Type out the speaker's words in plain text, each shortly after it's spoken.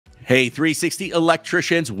Hey, 360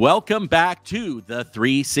 electricians, welcome back to the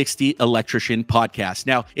 360 Electrician podcast.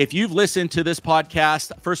 Now, if you've listened to this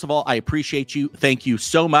podcast, first of all, I appreciate you. Thank you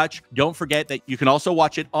so much. Don't forget that you can also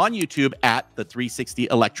watch it on YouTube at the 360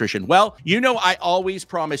 Electrician. Well, you know, I always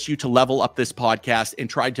promise you to level up this podcast and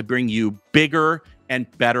try to bring you bigger and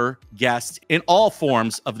better guests in all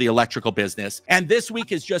forms of the electrical business. And this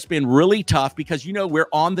week has just been really tough because, you know, we're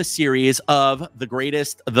on the series of the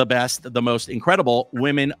greatest, the best, the most incredible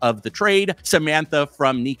women of the trade. Samantha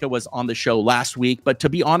from Nika was on the show last week, but to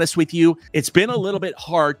be honest with you, it's been a little bit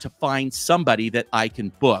hard to find somebody that I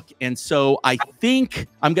can book. And so I think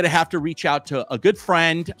I'm going to have to reach out to a good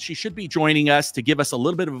friend. She should be joining us to give us a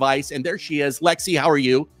little bit of advice. And there she is. Lexi, how are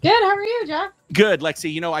you? Good. How are you, Jeff? Good,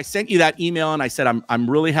 Lexi. You know, I sent you that email and I said, I'm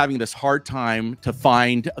really having this hard time to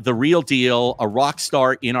find the real deal, a rock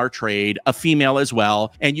star in our trade, a female as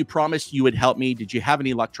well. And you promised you would help me. Did you have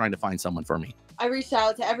any luck trying to find someone for me? I reached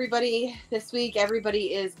out to everybody this week.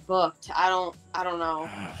 Everybody is booked. I don't know.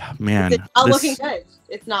 Man, it's not looking good.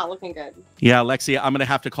 It's not looking good. Yeah, Lexi, I'm going to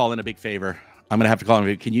have to call in a big favor. I'm going to have to call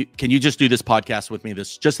in. Can you just do this podcast with me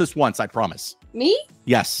just this once? I promise. Me?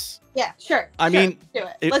 Yes. Yeah, sure. I mean, do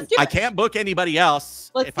it. Let's do it. I can't book anybody else.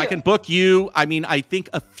 If I can book you, I mean, I think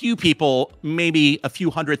a few people, maybe a few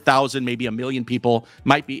 100,000, maybe 1 million people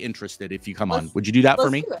might be interested if you come on. Would you do that for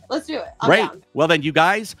me? Let's do it. Great. Well, then, you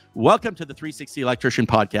guys, welcome to the 360 Electrician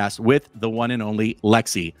podcast with the one and only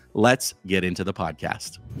Lexi. Let's get into the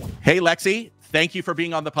podcast. Hey, Lexi. Thank you for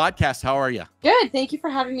being on the podcast. How are you? Good. Thank you for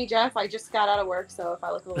having me, Jeff. I just got out of work, so if I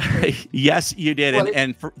look a little crazy. Yes, you did.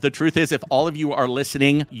 And the truth is, if all of you are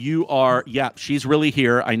listening, you are, yeah, she's really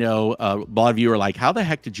here. I know a lot of you are like, how the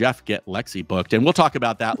heck did Jeff get Lexi booked? And we'll talk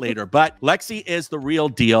about that later. But Lexi is the real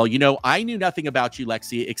deal. You know, I knew nothing about you,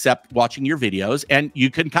 Lexi, except watching your videos. And you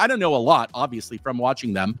can kind of know a lot, obviously, from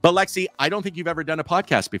watching them. But Lexi, I don't think you've ever done a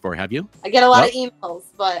podcast before, have you? I get a lot of emails,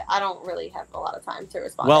 but I don't really have a lot of time to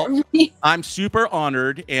respond. Well, I'm super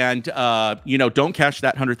honored, and you know, don't cash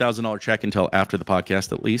that $100,000 check until after the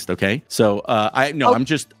podcast, at least. Okay, so I'm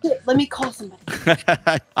just let me call somebody.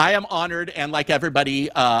 I am honored, and like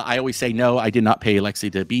everybody, I always say no, I did not pay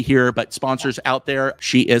Lexi to be here, but sponsors out there,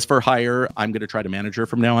 she is for hire. I'm going to try to manage her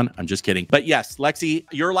from now on. I'm just kidding. But yes, Lexi,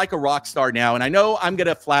 you're like a rock star now, and I know I'm going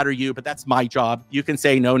to flatter you, but that's my job. You can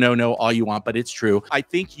say no all you want, but it's true. I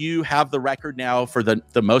think you have the record now for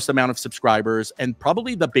the most amount of subscribers and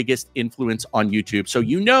probably the biggest influence on YouTube. So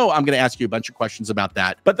you know I'm going to ask you a bunch of questions about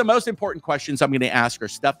that. But the most important questions I'm going to ask are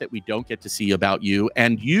stuff that we don't get to see about you.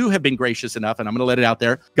 And you have been gracious enough, and I'm going to let it out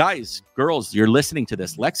there. Guys, girls, you're listening to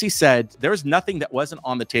this. Lexi said there's nothing that wasn't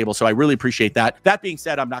on the table. So I really appreciate that. That being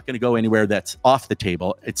said, I'm not going to go anywhere that's off the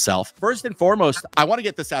table itself. First and foremost, I want to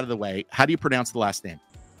get this out of the way. How do you pronounce the last name?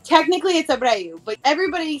 Technically, it's Abreu, but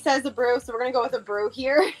everybody says Abreu, so we're going to go with Abreu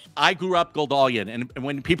here. I grew up Goldalian, and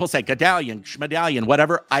when people say Gadalian, Schmedalian,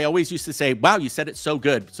 whatever, I always used to say, wow, you said it so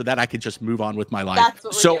good, so that I could just move on with my life. That's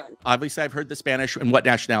what we're doing. Obviously, I've heard the Spanish, and what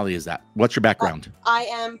nationality is that? What's your background? I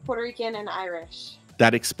am Puerto Rican and Irish.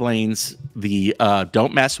 That explains the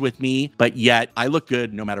don't mess with me, but yet I look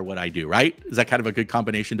good no matter what I do, right? Is that kind of a good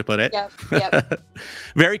combination to put it? Yep.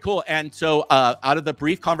 Very cool. And so out of the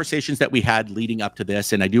brief conversations that we had leading up to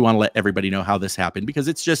this, and I do want to let everybody know how this happened, because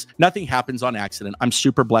it's just nothing happens on accident. I'm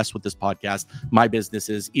super blessed with this podcast, my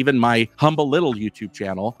businesses, even my humble little YouTube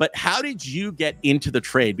channel. But how did you get into the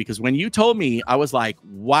trade? Because when you told me, I was like,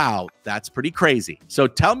 wow, that's pretty crazy. So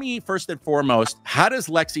tell me first and foremost, how does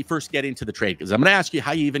Lexi first get into the trade? Because I'm going to ask you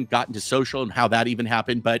how you even got into social and how that even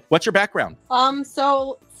happened, but what's your background?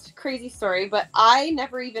 So it's a crazy story, but I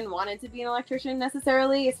never even wanted to be an electrician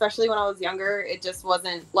necessarily, especially when I was younger. It just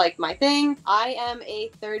wasn't like my thing. I am a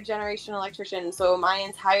third generation electrician, so my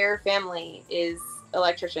entire family is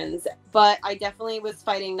electricians, but I definitely was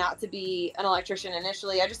fighting not to be an electrician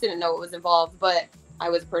initially. I just didn't know what was involved, but I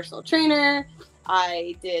was a personal trainer.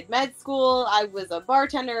 I did med school. I was a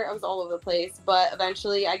bartender. I was all over the place, but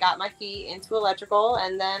eventually I got my feet into electrical,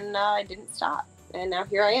 and then I didn't stop. And now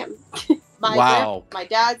here I am. My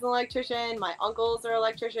dad's an electrician, my uncles are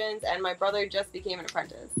electricians, and my brother just became an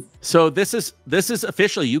apprentice. So this is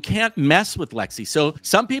officially, you can't mess with Lexi. So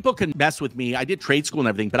some people can mess with me. I did trade school and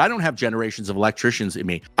everything, but I don't have generations of electricians in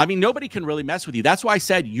me. I mean, nobody can really mess with you. That's why I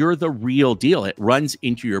said you're the real deal. It runs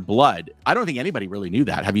into your blood. I don't think anybody really knew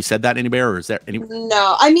that. Have you said that anywhere, or is there any?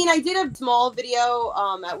 No, I mean, I did a small video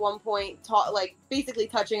at one point, basically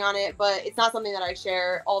touching on it, but it's not something that I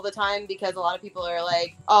share all the time because a lot of people are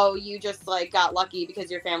like, oh, you just got lucky because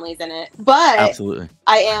your family's in it. But absolutely,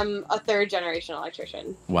 I am a third generation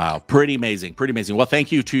electrician. Wow. Wow. Pretty amazing. Pretty amazing. Well,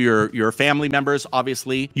 thank you to your family members.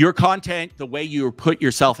 Obviously, your content, the way you put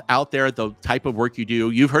yourself out there, the type of work you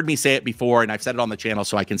do, you've heard me say it before, and I've said it on the channel,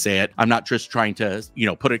 so I can say it. I'm not just trying to,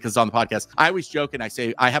 put it because it's on the podcast. I always joke and I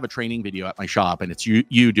say, I have a training video at my shop and it's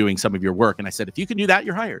you doing some of your work. And I said, if you can do that,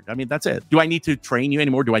 you're hired. I mean, that's it. Do I need to train you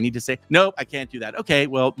anymore? Do I need to say, nope, I can't do that? Okay,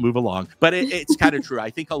 well, move along. But it's kind of true. I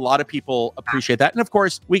think a lot of people appreciate that. And of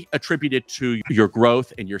course, we attribute it to your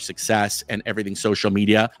growth and your success and everything social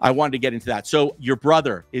media. I wanted to get into that. So your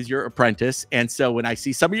brother is your apprentice. And so when I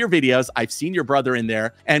see some of your videos, I've seen your brother in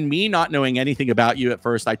there, and me not knowing anything about you at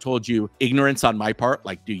first, I told you ignorance on my part,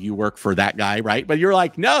 like, do you work for that guy, right? But you're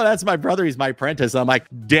like, no, that's my brother. He's my apprentice. I'm like,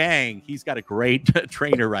 dang, he's got a great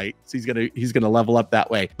trainer, right? So he's gonna level up that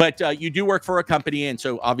way. But you do work for a company, and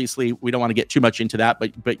so obviously we don't want to get too much into that.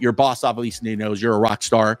 But your boss obviously knows you're a rock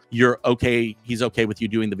star. You're okay. He's okay with you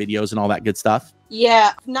doing the videos and all that good stuff.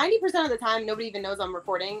 Yeah, 90% of the time, nobody even knows I'm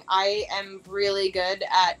recording. I am really good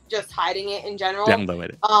at just hiding it in general. Download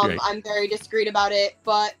it. I'm very discreet about it,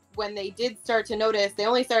 but when they did start to notice, they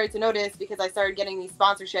only started to notice because I started getting these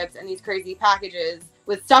sponsorships and these crazy packages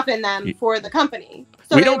with stuff in them for the company.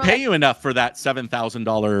 So we don't pay you enough for that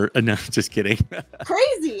 $7,000. No, just kidding.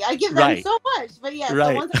 Crazy. I give them so much. But yeah,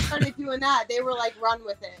 so once I started doing that, they were like, run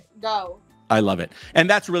with it. Go. I love it. And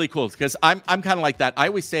that's really cool because I'm kind of like that. I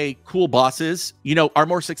always say cool bosses, are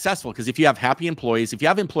more successful because if you have happy employees,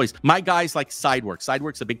 my guys like side work. Side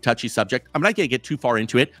work's a big touchy subject. I'm not going to get too far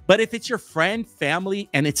into it, but if it's your friend, family,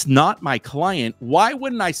 and it's not my client, why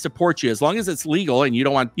wouldn't I support you as long as it's legal and you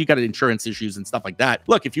got insurance issues and stuff like that?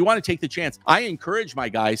 Look, if you want to take the chance, I encourage my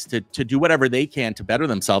guys to do whatever they can to better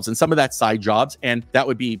themselves. And some of that side jobs, and that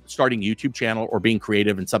would be starting a YouTube channel or being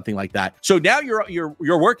creative and something like that. So now you're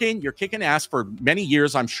working, you're kicking ass for many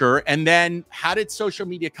years, I'm sure. And then how did social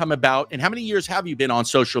media come about? And how many years have you been on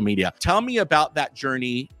social media? Tell me about that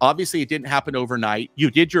journey. Obviously, it didn't happen overnight. You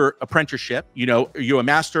did your apprenticeship. Are you a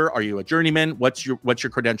master? Are you a journeyman? What's your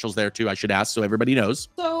credentials there too? I should ask so everybody knows.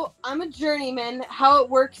 So I'm a journeyman. How it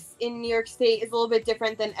works in New York State is a little bit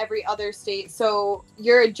different than every other state. So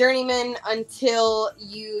you're a journeyman until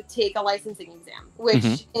you take a licensing exam,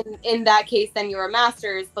 which in that case, then you're a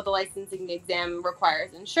master's, but the licensing exam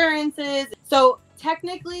requires insurances. So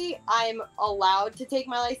technically, I'm allowed to take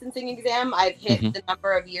my licensing exam. I've hit the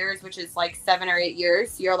number of years, which is like 7 or 8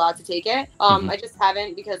 years. You're allowed to take it. I just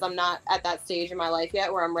haven't because I'm not at that stage in my life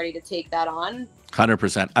yet where I'm ready to take that on.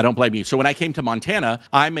 100%. I don't blame you. So when I came to Montana,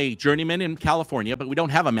 I'm a journeyman in California, but we don't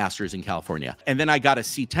have a master's in California. And then I got a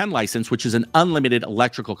C10 license, which is an unlimited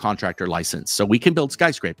electrical contractor license. So we can build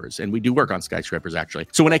skyscrapers, and we do work on skyscrapers actually.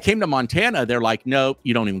 So when I came to Montana, they're like, no,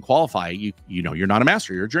 you don't even qualify. You're not a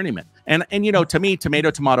master, you're a journeyman. And to me,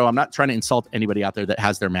 tomato, I'm not trying to insult anybody out there that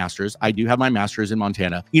has their masters. I do have my master's in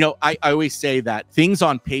Montana. I always say that things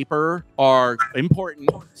on paper are important,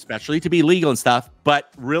 especially to be legal and stuff,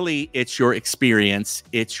 but really it's your experience,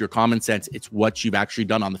 it's your common sense, it's what you've actually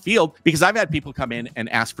done on the field. Because I've had people come in and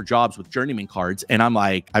ask for jobs with journeyman cards, and I'm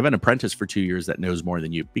like, I have an apprentice for 2 years that knows more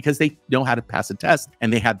than you because they know how to pass a test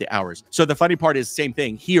and they have the hours. So the funny part is same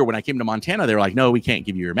thing here. When I came to Montana, they were like, no, we can't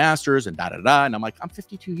give you your master's and da-da-da. And I'm like, I'm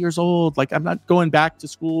 52 years old. Like, I'm not going back to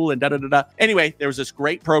school and da-da-da-da. Anyway, there was this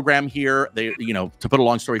great program here. They, to put a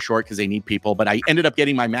long story short, because they need people, but I ended up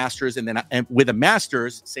getting my master's. And then with a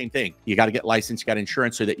master's, same thing. You got to get licensed, you got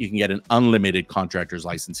insurance so that you can get an unlimited contractor's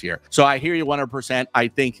license here. So I hear you 100%. I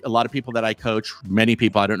think a lot of people that I coach, many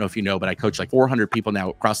people, I don't know if you know, but I coach like 400 people now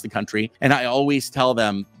across the country. And I always tell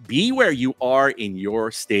them, be where you are in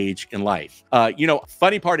your stage in life.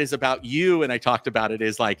 Funny part is about you, and I talked about it,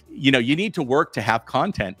 is like, you need to work to have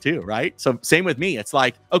content too, right? So same with me. It's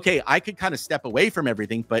like, okay, I could kind of step away from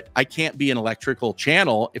everything, but I can't be an electrical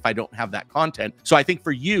channel if I don't have that content. So I think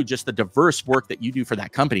for you, just the diverse work that you do for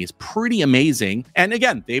that company is pretty amazing. And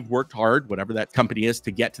again, they've worked hard, whatever that company is,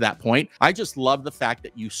 to get to that point. I just love the fact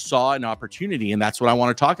that you saw an opportunity. And that's what I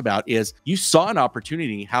want to talk about is you saw an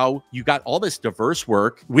opportunity, how you got all this diverse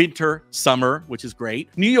work, winter, summer, which is great.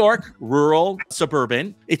 New York, rural,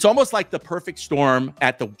 suburban. It's almost like the perfect storm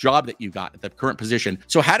at the job that you got at the current position.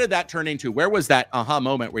 So how did that turn into, where was that aha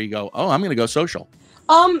moment where you go, oh, I'm going to go social?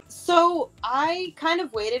 So I kind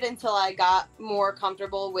of waited until I got more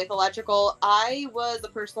comfortable with electrical. I was a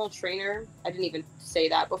personal trainer. I didn't even say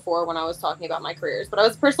that before when I was talking about my careers, but I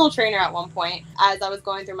was a personal trainer at one point as I was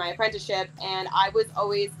going through my apprenticeship, and I was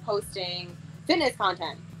always posting fitness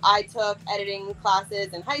content. I took editing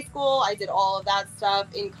classes in high school. I did all of that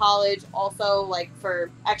stuff in college. Also, like for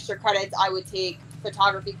extra credits, I would take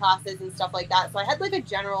photography classes and stuff like that. So I had like a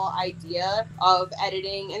general idea of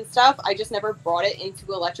editing and stuff. I just never brought it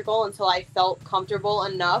into electrical until I felt comfortable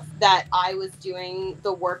enough that I was doing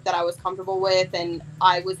the work that I was comfortable with, and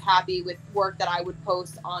I was happy with work that I would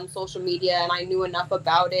post on social media, and I knew enough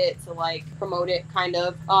about it to like promote it kind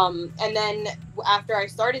of. And then after I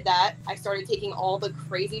started that, I started taking all the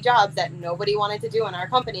crazy jobs that nobody wanted to do in our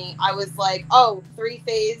company. I was like, oh,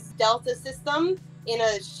 3-phase Delta system in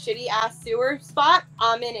a shitty ass sewer spot,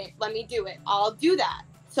 I'm in it. Let me do it. I'll do that.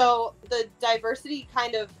 So the diversity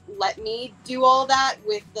kind of let me do all that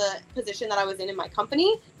with the position that I was in my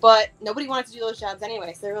company, but nobody wanted to do those jobs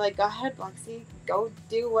anyway. So they were like, go ahead, Lexi, go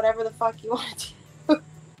do whatever the fuck you want to do.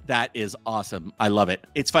 That is awesome. I love it.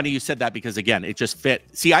 It's funny you said that because, again, it just fit.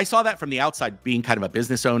 See, I saw that from the outside, being kind of a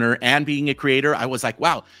business owner and being a creator. I was like,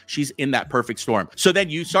 wow, she's in that perfect storm. So then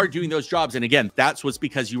you started doing those jobs. And again, that's what's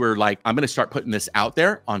because you were like, I'm going to start putting this out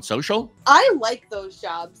there on social. I like those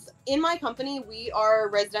jobs. In my company, we are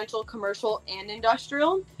residential, commercial, and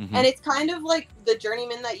industrial. And it's kind of like the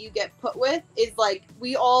journeyman that you get put with is like,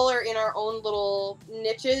 we all are in our own little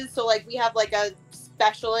niches. So like we have like a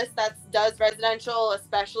specialist that does residential, a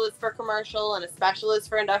specialist for commercial, and a specialist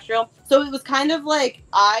for industrial. So it was kind of like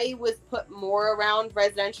I was put more around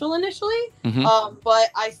residential initially, but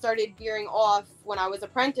I started veering off when I was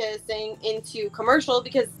apprenticing into commercial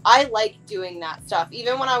because I like doing that stuff.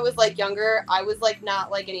 Even when I was like younger, I was like not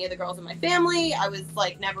like any of the girls in my family. I was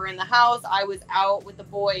like never in the house. I was out with the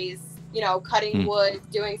boys, you know, cutting wood,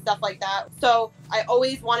 doing stuff like that. So I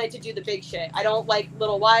always wanted to do the big shit. I don't like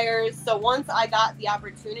little wires. So once I got the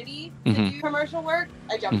opportunity to do commercial work,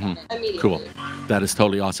 I jumped on it immediately. Cool. That is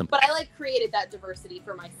totally awesome. But I like created that diversity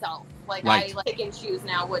for myself. Like I like pick and choose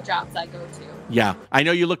now what jobs I go to. Yeah. I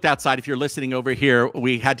know you looked outside. If you're listening over here,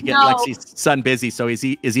 we had to get Lexi's son busy. So is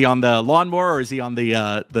he on the lawnmower or is he on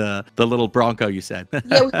the little Bronco you said?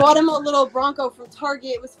 Yeah, we bought him a little Bronco from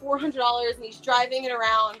Target. It was $400 and he's driving it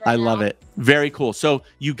around right I now. love it. Very cool. So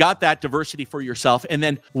you got that diversity for yourself. And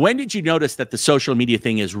then when did you notice that the social media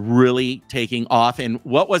thing is really taking off? And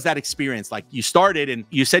what was that experience like? You started and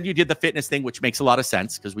you said you did the fitness thing, which makes a lot of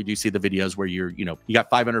sense because we do see the videos where you're, you know, you got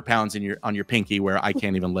 500 pounds on your pinky where I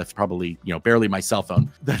can't even lift probably, you know, barely my cell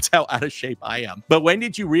phone. That's how out of shape I am. But when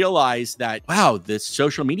did you realize that, wow, this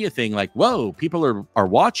social media thing, like, whoa, people are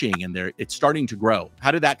watching and it's starting to grow? How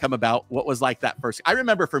did that come about? What was like that first? I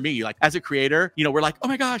remember for me, like as a creator, you know, we're like, oh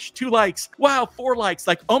my gosh, 2 likes. Wow, 4 likes.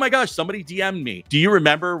 Like, oh my gosh, somebody DM'd me. Do you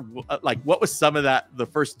remember like what was some of that, the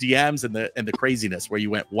first DMs and the craziness where you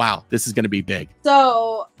went, wow, this is going to be big?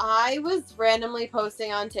 So I was randomly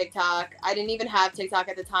posting on TikTok. I didn't even have TikTok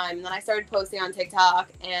at the time. And then I started posting on TikTok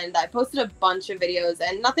and I posted a bunch of videos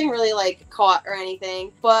and nothing really like caught or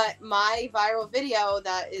anything. But my viral video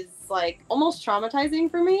that is like almost traumatizing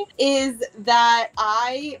for me is that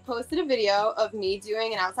I posted a video of me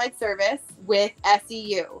doing an outside service with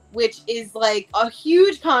SEU, which is like a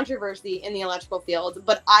huge controversy in the electrical field,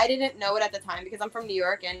 but I didn't know it at the time because I'm from New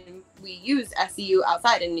York and we use SEU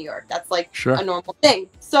outside in New York. That's like a normal thing.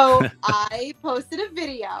 So I posted a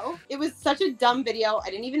video. It was such a dumb video. I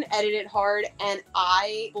didn't even edit it hard and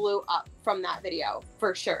I blew up from that video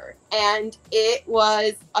for sure. And it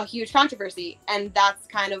was a huge controversy and that's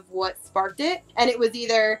kind of what sparked it. And it was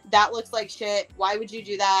either that looks like shit, why would you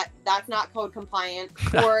do that, that's not code compliant,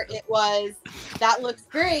 or it was that looks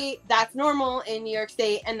great, that's normal in New York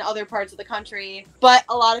State and other parts of the country. But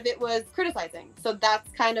a lot of it was criticizing. So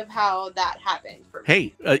that's kind of how that happened for me.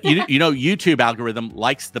 Hey, you know, YouTube algorithm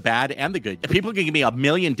likes the bad and the good. If people can give me 1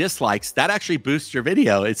 million dislikes, that actually boosts your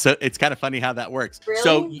video. It's kind of funny how that works. Really?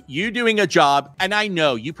 So you doing a job, and I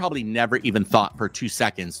know you probably never even thought for 2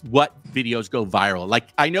 seconds what videos go viral. Like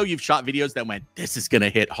I know you've shot videos that went, this is gonna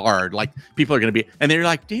hit hard, like people are gonna be, and then you're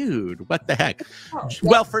like, dude, what the heck? Oh, yeah.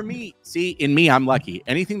 Well, for me, see, in me, I'm lucky.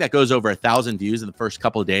 Anything that goes over 1,000 views in the first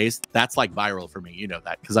couple of days, that's like viral for me. You know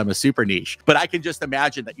that because I'm a super niche. But I can just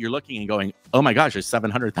imagine that you're looking and going, oh my gosh, there's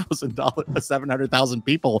 700,000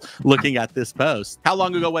 people looking at this post. How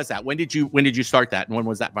long ago was that? When did you start that? And when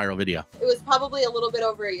was that viral video? It was probably a little bit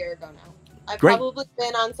over a year ago now. I've probably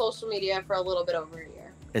been on social media for a little bit over a year.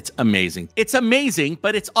 It's amazing. It's amazing,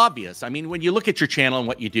 but it's obvious. I mean, when you look at your channel and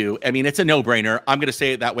what you do, I mean, it's a no-brainer. I'm going to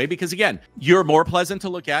say it that way because, again, you're more pleasant to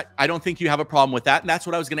look at. I don't think you have a problem with that. And that's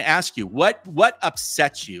what I was going to ask you. What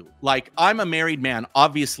upsets you? Like, I'm a married man.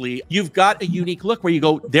 Obviously, you've got a unique look where you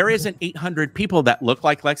go, there isn't 800 people that look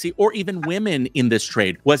like Lexi or even women in this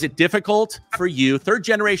trade. Was it difficult for you? Third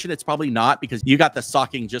generation, it's probably not because you got the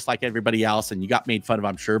socking just like everybody else and you got made fun of,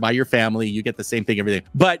 I'm sure, by your family. You get the same thing, everything.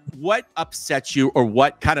 But what upsets you or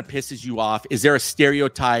what kind of pisses you off? Is there a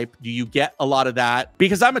stereotype? Do you get a lot of that?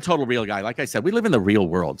 Because I'm a total real guy. Like I said, we live in the real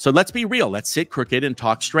world. So let's be real. Let's sit crooked and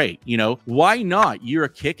talk straight. You know, why not? You're a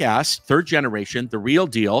kick-ass third generation, the real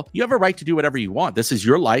deal. You have a right to do whatever you want. This is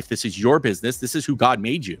your life. This is your business. This is who God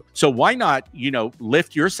made you. So why not, you know,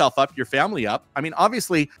 lift yourself up, your family up? I mean,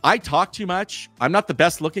 obviously, I talk too much. I'm not the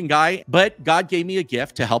best looking guy, but God gave me a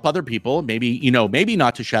gift to help other people. Maybe, you know, maybe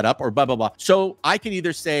not to shut up or blah, blah, blah. So I can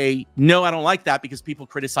either say, no, I don't like that because people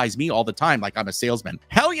criticize me all the time like I'm a salesman.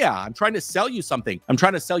 Hell yeah, I'm trying to sell you something. I'm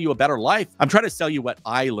trying to sell you a better life. I'm trying to sell you what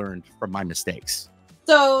I learned from my mistakes.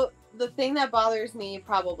 So the thing that bothers me it's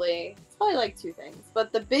probably like two things,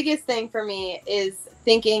 but the biggest thing for me is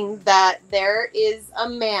thinking that there is a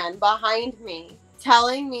man behind me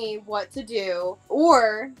telling me what to do,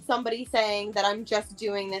 or somebody saying that I'm just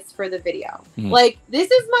doing this for the video. Like,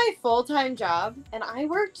 this is my full-time job, and I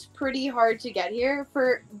worked pretty hard to get here.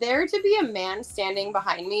 For there to be a man standing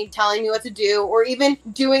behind me telling me what to do, or even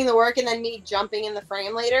doing the work and then me jumping in the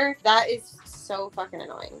frame later, that is so fucking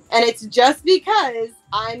annoying. And it's just because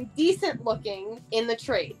I'm decent looking in the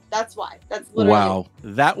trade. That's why. That's literally. Wow.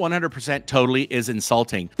 That 100% totally is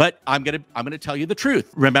insulting. But I'm going to tell you the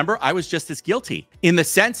truth. Remember, I was just as guilty in the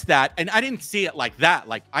sense that, and I didn't see it like that.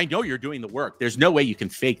 Like, I know you're doing the work. There's no way you can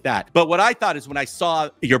fake that. But what I thought is when I saw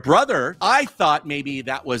your brother, I thought maybe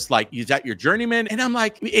that was like, is that your journeyman? And I'm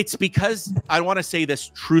like, it's because I want to say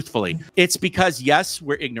this truthfully. It's because, yes,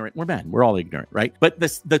 we're ignorant. We're men. We're all ignorant, right? But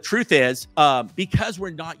the truth is, because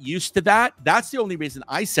we're not used to that, that's the only reason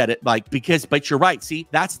I said it, like, because, but you're right. See,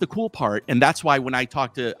 that's the cool part. And that's why when I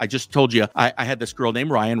talked to, I just told you, I had this girl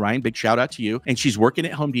named Ryan, big shout out to you. And she's working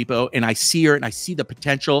at Home Depot, and I see her and I see the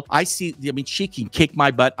potential. I mean, she can kick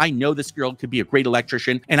my butt. I know this girl could be a great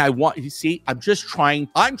electrician. And I want, you see, I'm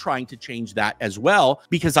trying to change that as well,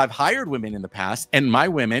 because I've hired women in the past, and my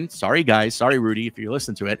women, sorry guys, sorry Rudy, if you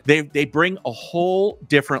listen to it, they bring a whole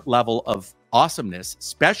different level of awesomeness,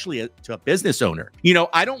 especially to a business owner. You know,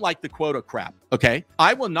 I don't like the quota crap. Okay.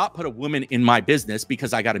 I will not put a woman in my business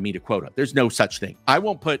because I got to meet a quota. There's no such thing. I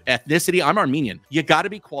won't put ethnicity. I'm Armenian. You got to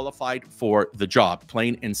be qualified for the job,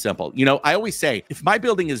 plain and simple. You know, I always say, if my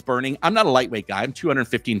building is burning, I'm not a lightweight guy. I'm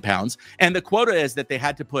 215 pounds. And the quota is that they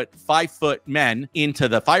had to put 5-foot men into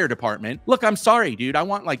the fire department. Look, I'm sorry, dude. I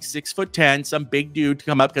want like 6'10", some big dude to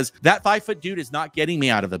come up, because that 5-foot dude is not getting me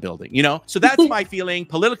out of the building, you know? So that's my feeling,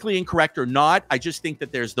 politically incorrect or not. I just think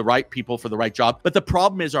that there's the right people for the right job. But the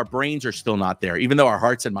problem is our brains are still not there, even though our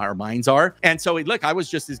hearts and our minds are. And so, look, I was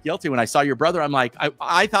just as guilty when I saw your brother. I'm like,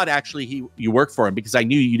 I thought actually you worked for him, because I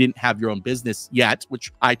knew you didn't have your own business yet,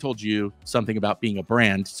 which I told you something about being a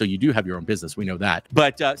brand. So you do have your own business. We know that.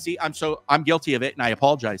 But see, I'm guilty of it, and I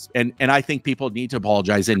apologize. And I think people need to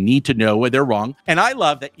apologize and need to know where they're wrong. And I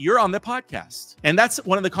love that you're on the podcast. And that's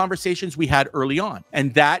one of the conversations we had early on.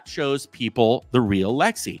 And that shows people the real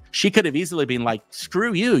Lexi. She could have easily been like,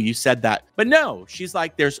 screw you, you said that. But no, she's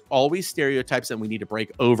like, there's always stereotypes that we need to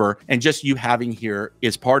break over. And just you having here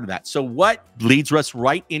is part of that. So what leads us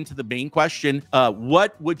right into the main question?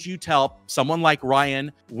 What would you tell someone like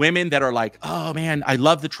Ryan, women that are like, oh man, I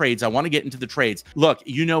love the trades. I want to get into the trades. Look,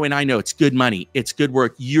 you know, and I know it's good money. It's good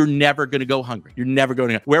work. You're never going to go hungry. You're never going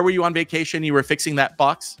to. Where were you on vacation? You were fixing that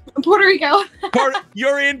box? Puerto Rico.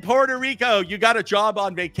 You're in Puerto Rico. You got a job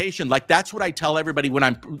on vacation. Like, that's what I tell everybody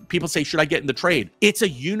when people say, should I get in the trade? It's a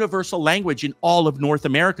universal language in all of North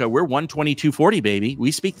America. We're 12240, baby.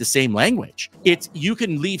 We speak the same language. You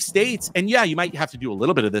can leave states, and yeah, you might have to do a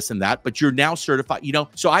little bit of this and that, but you're now certified, you know?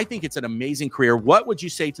 So I think it's an amazing career. What would you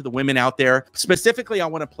say to the women out there? Specifically, I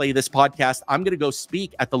want to play this podcast. I'm going to go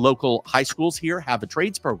speak at the local high schools here, have a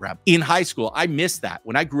trades program in high school. I miss that.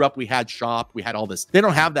 When I grew up, we had shop, we had all this. They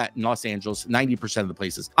don't have that in Los Angeles, 90% of the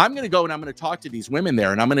places. I'm going to go and I'm going to talk to these women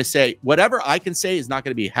there, and I'm going to say, whatever I can say is not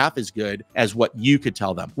going to be half as good as what you could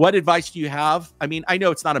tell them. What advice do you have? I mean, I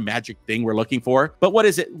know it's not a magic thing we're looking for, but what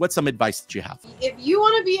is it? What's some advice that you have? If you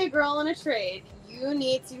want to be a girl in a trade, you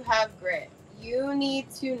need to have grit. You need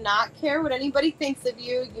to not care what anybody thinks of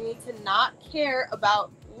you. You need to not care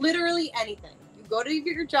about literally anything. You go to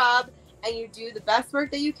your job and you do the best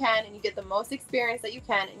work that you can, and you get the most experience that you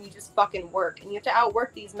can, and you just fucking work. And you have to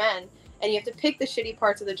outwork these men, and you have to pick the shitty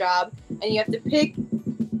parts of the job, and you have to pick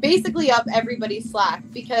basically up everybody's slack,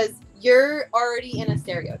 because you're already in a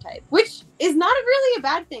stereotype, which is not really a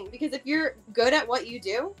bad thing, because if you're good at what you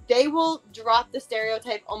do, they will drop the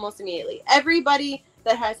stereotype almost immediately. Everybody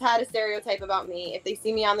that has had a stereotype about me, if they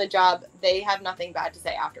see me on the job, they have nothing bad to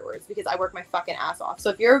say afterwards, because I work my fucking ass off.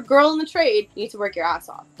 So if you're a girl in the trade, you need to work your ass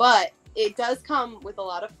off. But it does come with a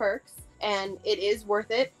lot of perks, and it is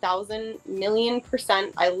worth it,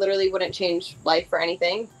 1,000,000,000%. I literally wouldn't change life for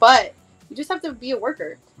anything, but You just have to be a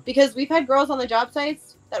worker, because we've had girls on the job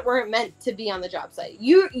sites that weren't meant to be on the job site.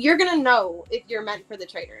 You're going to know if you're meant for the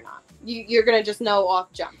trade or not. You're going to just know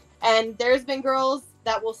off jump. And there's been girls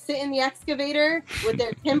that will sit in the excavator with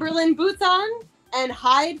their Timberland boots on and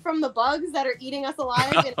hide from the bugs that are eating us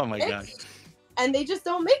alive. Oh my gosh. And they just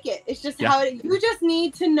don't make it. It's just how you just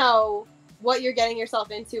need to know what you're getting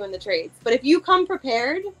yourself into in the trades. But if you come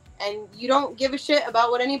prepared and you don't give a shit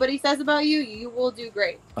about what anybody says about you, you will do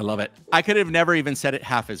great. I love it. I could have never even said it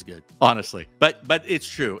half as good, honestly. But it's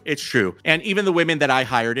true. It's true. And even the women that I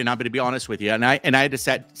hired, and I'm going to be honest with you, and I had to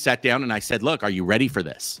sat down and I said, look, are you ready for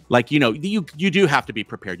this? Like, you do have to be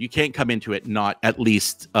prepared. You can't come into it not at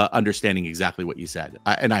least understanding exactly what you said.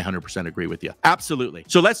 And I 100% agree with you. Absolutely.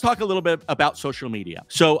 So let's talk a little bit about social media.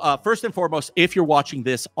 So first and foremost, if you're watching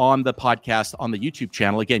this on the podcast, on the YouTube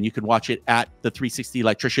channel, again, you can watch it at the 360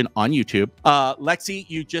 Electrician on YouTube. Lexi,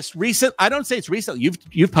 you just I don't say it's recently.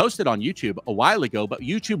 You've posted on YouTube a while ago, but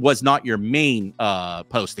YouTube was not your main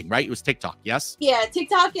posting, right? It was TikTok, yes? Yeah,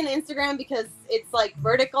 TikTok and Instagram, because it's like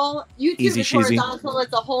vertical. YouTube Easy is cheesy. horizontal.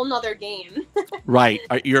 It's a whole nother game. Right.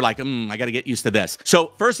 You're like, I got to get used to this.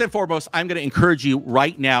 So first and foremost, I'm going to encourage you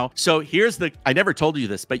right now. So I never told you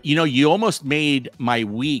this, but you almost made my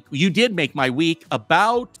week. You did make my week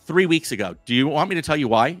about 3 weeks ago. Do you want me to tell you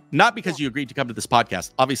why? Not because you agreed to come to this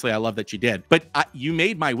podcast. Obviously, I love that you did, but you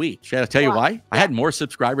made my week. Should I tell you why? I had more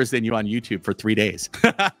subscribers than you on YouTube for 3 days.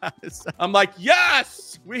 I'm like,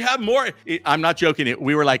 yes, we have more. I'm not joking.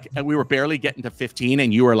 We were barely getting to 15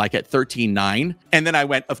 and you were like at 13.9. And then I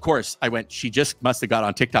went, she just must have got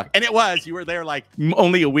on TikTok. And you were there like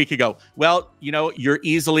only a week ago. Well, you're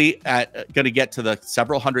easily going to get to the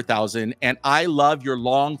several 100,000. And I love your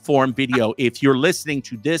long form video. If you're listening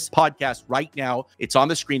to this podcast right now, it's on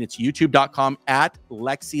the screen. It's youtube.com at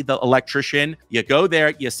Lexi the Electrician. You go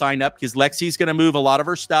there, you sign up, because Lexi's going to move a lot of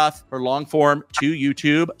her stuff, her long form, to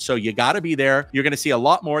YouTube. So you got to be there. You're going to see a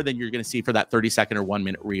lot more than you're going to see for that 30-second or 1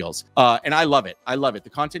 minute reels. And I love it. I love it. The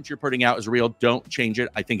content you're putting out is real. Don't change it.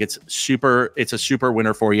 I think it's a super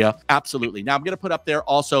winner for you. Absolutely. Now I'm going to put up there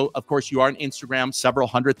also, of course, you are on Instagram, several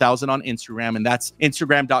 100,000 on Instagram, and that's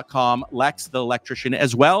instagram.com, Lex the Electrician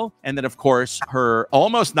as well. And then of course, her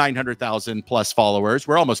almost 900,000 plus followers.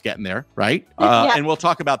 We're almost getting there, right? And we'll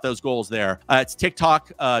talk about those goals there. It's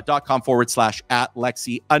tiktok.com/ at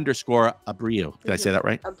Lexi_Abreu. Did I say that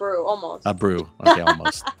right? Abreu, almost. Abreu. Okay,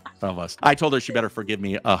 almost. Almost. I told her she better forgive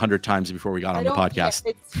me 100 times before we got on the podcast.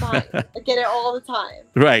 It's fine. I get it all the time.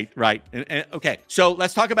 Right. And okay, so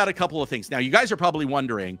let's talk about a couple of things. Now, you guys are probably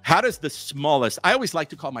wondering, how does the smallest, I always like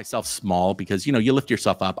to call myself small because, you lift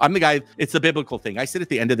yourself up. I'm the guy, it's the biblical thing. I sit at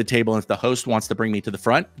the end of the table, and if the host wants to bring me to the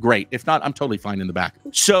front, great. If not, I'm totally fine in the back.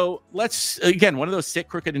 So let's, again, one of those sit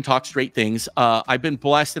crooked and talk straight things. I've been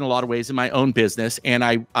blessed in a lot of ways in my own business, and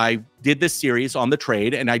I did this series on the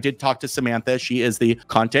trade, and I did talk to Samantha. She is the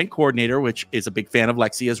content coordinator, which is a big fan of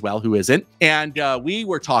Lexi as well, who isn't. And we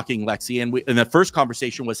were talking, Lexi, and the first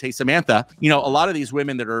conversation was, hey, Samantha, a lot of these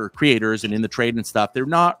women that are creators and in the trade and stuff, they're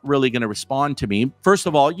not really going to respond to me. First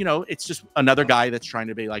of all, it's just another guy that's trying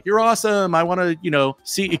to be like, you're awesome. I want to,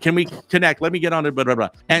 see, can we connect? Let me get on it, blah, blah, blah.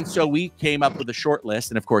 And so we came up with a short list.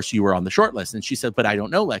 And of course, you were on the short list. And she said, but I don't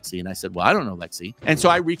know Lexi. And I said, well, I don't know Lexi. And so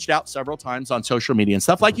I reached out several times on social media and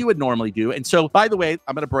stuff like you would normally do. And so, by the way,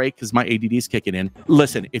 I'm going to break because my ADD is kicking in.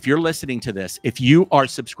 Listen, if you're listening to this, if you are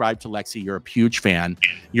subscribed to Lexi, you're a huge fan.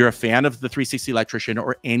 You're a fan of the 360 Electrician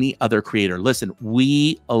or any other creator. Listen,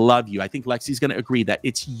 we love you. I think Lexi's going to agree that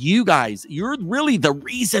it's you guys. You're really the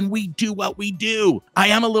reason we do what we do. I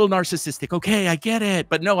am a little narcissistic. Okay, I get it.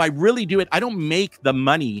 But no, I really do it. I don't make the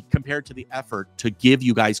money compared to the effort to give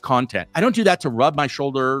you guys content. I don't do that to rub my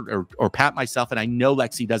shoulder or pat myself. And I know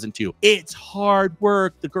Lexi doesn't too. It's hard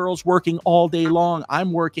work. The girl's working all day long.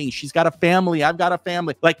 I'm working. She's got a family. I've got a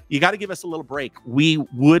family. Like, you got to give us a little break. We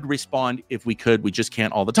would respond if we could. We just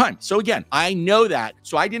can't all the time. So again, I know that.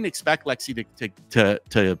 So I didn't expect Lexi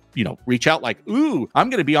to reach out like, ooh, I'm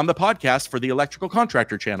going to be on the podcast for the electrical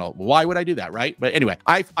contractor channel. Why would I do that? Right. But anyway,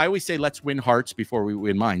 I always say, let's win hearts before we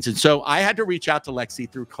win minds. And so I had to reach out to Lexi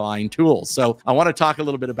through Klein Tools. So I want to talk a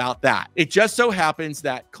little bit about that. It just so happens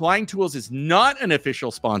that Klein Tools is not an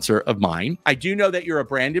official sponsor of mine. I do know that you're a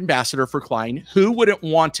brand ambassador for Klein. Who wouldn't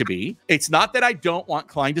want to be? It's not that I don't want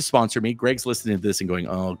Klein to sponsor me. Greg's listening to this and going,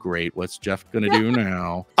 oh, great. What's Jeff going to do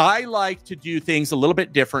now? I like to do things a little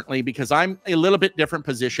bit differently because I'm a little bit different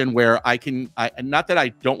position where not that I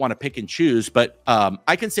don't want to pick and choose, but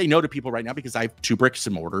I can say no to people right now because I have 2 bricks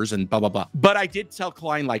and mortars and blah, blah, blah. But I did tell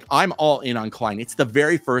Klein, like, I'm all in on Klein. It's the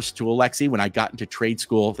very first tool, Lexi, when I got into trade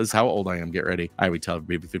school. This is how old I am. Get ready. I would tell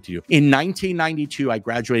maybe 52. In 1992, I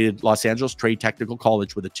graduated Los Angeles Trade Technical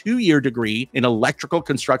College with a 2-year degree in electrical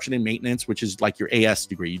construction and maintenance, which is like your AS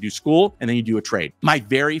degree. You do school and then you do a trade. My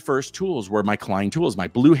very first tools were my Klein tools, my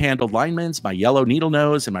blue handled linemans, my yellow needle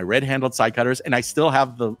nose, and my red handled side cutters. And I still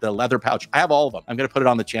have the leather pouch. I have all of them. I'm going to put it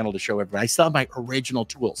on the channel to show everybody. I still have my original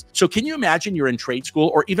tools. So can you imagine you're in trade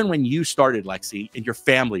school, or even when you started, Lexi, in your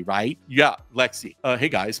family, right? Yeah, Lexi. Hey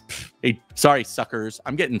guys, hey, sorry, suckers.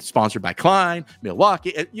 I'm getting sponsored by Klein,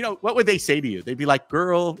 Milwaukee. You know, what would they say to you? They'd be like,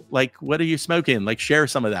 girl, like, what are you smoking? Like, share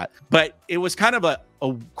some of that. But it was kind of a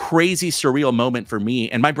crazy, surreal moment for me.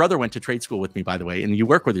 And my brother went to trade school with me, by the way. And you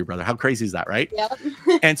work with your brother. How crazy is that, right? Yep.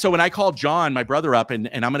 And so when I called John, my brother, up, and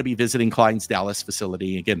I'm going to be visiting Klein's Dallas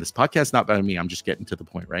facility. Again, this podcast is not about me. I'm just getting to the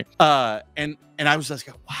point, right? And I was just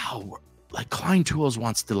like, wow, like Klein Tools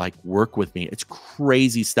wants to like work with me. It's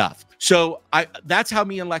crazy stuff. So that's how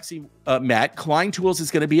me and Lexi met. Klein Tools is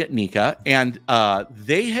going to be at NECA, and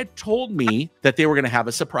they had told me that they were going to have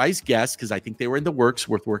a surprise guest, because I think they were in the works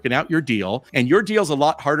with working out your deal. And your deal's a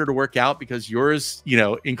lot harder to work out because yours, you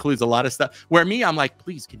know, includes a lot of stuff. Where me, I'm like,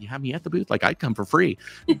 please, can you have me at the booth? Like, I'd come for free,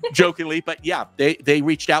 jokingly. But yeah, they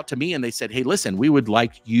reached out to me and they said, hey, listen, we would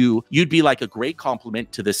like you. You'd be like a great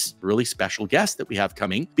compliment to this really special guest that we have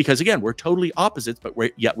coming, because again, we're totally opposites, but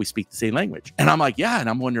yet we speak the same language. And I'm like, yeah. And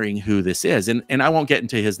I'm wondering who this is. And I won't get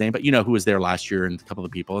into his name, but you know who was there last year and a couple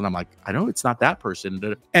of people. And I'm like, I know it's not that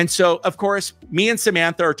person. And so, of course, me and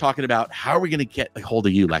Samantha are talking about how are we going to get a hold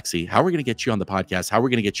of you, Lexi? How are we going to get you on the podcast? How are we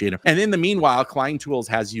going to get you in? And in the meanwhile, Klein Tools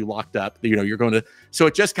has you locked up. You know, you're going to, so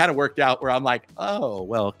it just kind of worked out where I'm like, oh,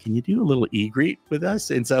 well, can you do a little e-greet with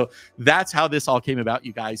us? And so that's how this all came about,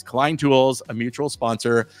 you guys. Klein Tools, a mutual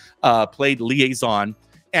sponsor, played liaison.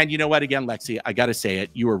 And you know what? Again, Lexi, I got to say it.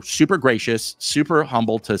 You were super gracious, super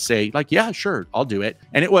humble to say, like, yeah, sure, I'll do it.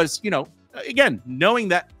 And it was, you know, again, knowing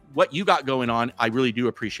that what you got going on, I really do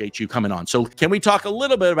appreciate you coming on. So can we talk a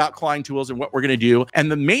little bit about Klein Tools and what we're going to do?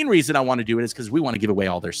 And the main reason I want to do it is because we want to give away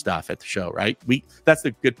all their stuff at the show, right? That's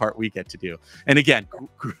the good part we get to do. And again,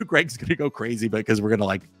 Greg's going to go crazy because we're going to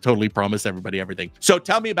like totally promise everybody everything. So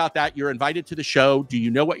tell me about that. You're invited to the show. Do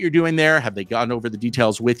you know what you're doing there? Have they gone over the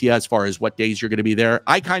details with you as far as what days you're going to be there?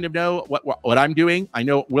 I kind of know what I'm doing. I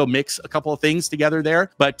know we'll mix a couple of things together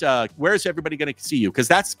there, but where's everybody going to see you? Because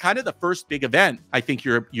that's kind of the first big event I think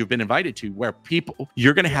you've been invited to, where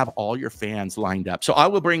you're going to have all your fans lined up. So I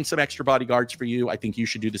will bring some extra bodyguards for you. I think you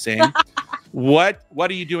should do the same. What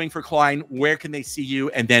are you doing for Klein? Where can they see you?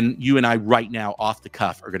 And then you and I right now off the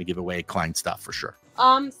cuff are going to give away Klein stuff for sure.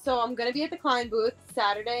 So I'm going to be at the Klein booth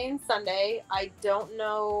Saturday and Sunday. I don't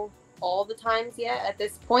know all the times yet at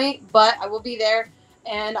this point, but I will be there.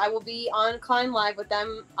 And I will be on Klein Live with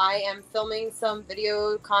them. I am filming some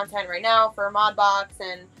video content right now for Modbox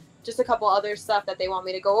and just a couple other stuff that they want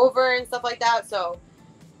me to go over and stuff like that. So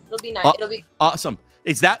it'll be nice. It'll be awesome.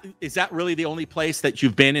 Is that really the only place that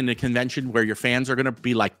you've been in a convention where your fans are going to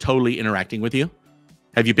be like totally interacting with you?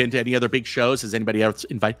 Have you been to any other big shows? Has anybody else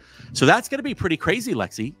invited? So that's going to be pretty crazy,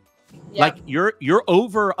 Lexi. Yeah. Like you're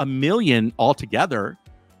over 1 million altogether.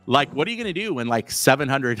 Like, what are you going to do when like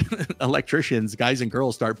 700 electricians, guys and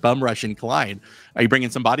girls, start bum rushing Klein? Are you bringing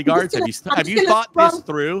some bodyguards? Have you thought this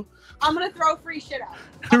through? I'm going to throw free shit out.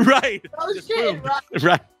 Right. Throw shit,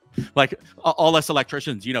 right. Like all us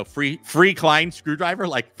electricians, you know, free Klein screwdriver.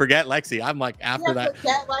 Like, forget Lexi. I'm like after that.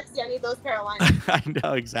 Forget Lexi. I need those Carolinas. I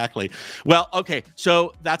know, exactly. Well, okay.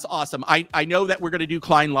 So that's awesome. I know that we're going to do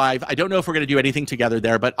Klein Live. I don't know if we're going to do anything together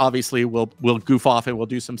there, but obviously we'll goof off and we'll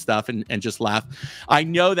do some stuff and just laugh. I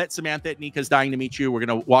know that Samantha at NECA is dying to meet you. We're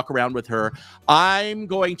going to walk around with her. I'm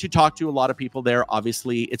going to talk to a lot of people there.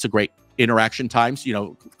 Obviously, it's a great interaction times. You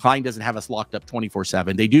know, Klein doesn't have us locked up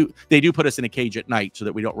 24/7. They do put us in a cage at night so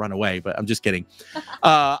that we don't run away, but I'm just kidding.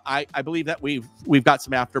 I believe that we've got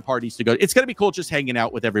some after parties to go. It's going to be cool just hanging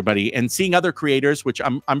out with everybody and seeing other creators, which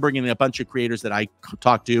I'm bringing in a bunch of creators that I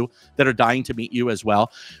talk to that are dying to meet you as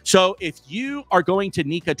well. So if you are going to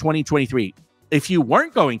NECA 2023, if you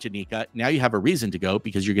weren't going to NECA, now you have a reason to go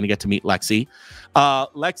because you're going to get to meet Lexi.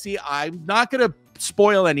 Lexi, I'm not going to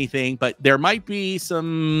spoil anything, but there might be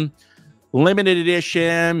some limited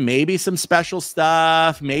edition, maybe some special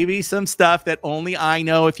stuff, maybe some stuff that only I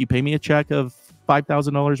know. If you pay me a check of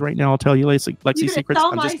 $5,000 right now, I'll tell you Lexi secrets.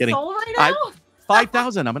 I'm just kidding. Right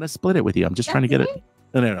 5,000. I'm going to split it with you. I'm just trying to get it.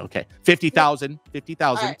 No. Okay. 50,000.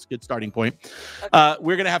 50,000. Right. It's a good starting point. Okay.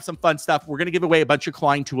 We're going to have some fun stuff. We're going to give away a bunch of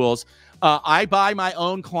Klein tools. I buy my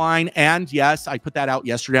own Klein, and yes, I put that out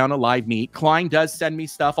yesterday on a live meet. Klein does send me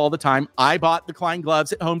stuff all the time. I bought the Klein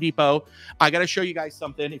gloves at Home Depot. I got to show you guys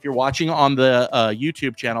something. If you're watching on the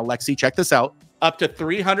YouTube channel, Lexi, check this out. Up to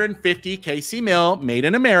 350 KC mil, made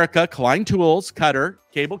in America, Klein tools, cutter,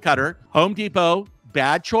 cable cutter, Home Depot.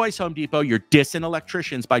 bad choice, Home Depot. You're dissing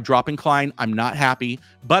electricians by dropping Klein. I'm not happy,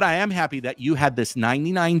 but I am happy that you had this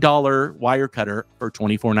 $99 wire cutter for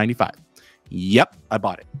 $24.95. Yep, I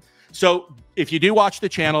bought it. So if you do watch the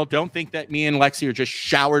channel, don't think that me and Lexi are just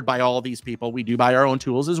showered by all these people. We do buy our own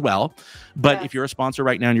tools as well. But if you're a sponsor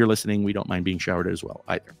right now and you're listening, we don't mind being showered as well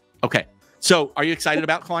either. Okay. So are you excited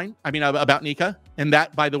about Klein? I mean, about Nika? And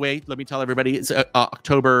that, by the way, let me tell everybody, it's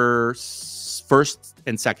October 1st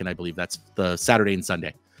and 2nd, I believe. That's the Saturday and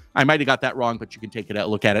Sunday. I might have got that wrong, but you can take a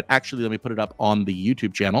look at it. Actually, let me put it up on the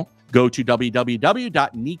YouTube channel. Go to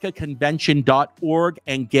www.nikaconvention.org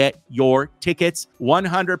and get your tickets.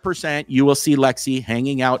 100%, you will see Lexi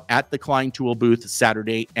hanging out at the Klein Tool booth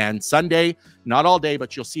Saturday and Sunday. Not all day,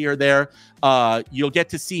 but you'll see her there. You'll get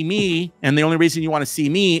to see me, and the only reason you want to see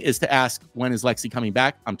me is to ask, when is Lexi coming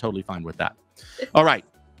back? I'm totally fine with that. All right,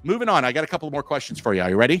 moving on. I got a couple more questions for you. Are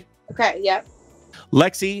you ready? Okay, yeah.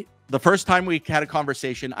 Lexi, the first time we had a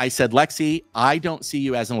conversation, I said, Lexi, I don't see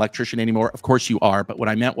you as an electrician anymore. Of course you are. But what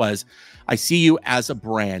I meant was I see you as a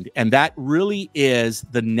brand. And that really is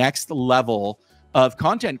the next level of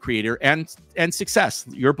content creator and success.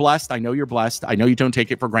 You're blessed. I know you're blessed. I know you don't take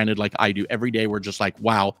it for granted like I do. Every day we're just like,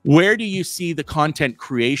 wow, where do you see the content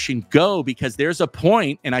creation go? Because there's a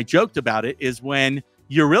point, and I joked about it, is when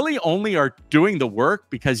you really only are doing the work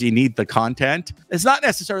because you need the content. It's not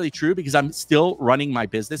necessarily true because I'm still running my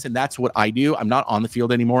business and that's what I do. I'm not on the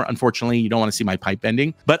field anymore. Unfortunately, you don't want to see my pipe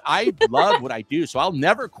bending, but I love what I do. So I'll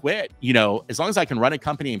never quit. You know, as long as I can run a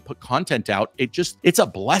company and put content out, it's a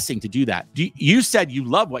blessing to do that. You said you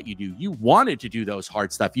love what you do. You wanted to do those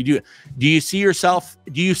hard stuff. Do you see yourself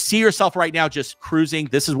right now just cruising?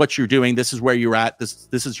 This is what you're doing. This is where you're at. This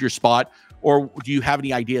is your spot. Or do you have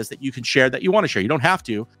any ideas that you can share that you want to share? You don't have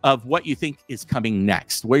to, of what you think is coming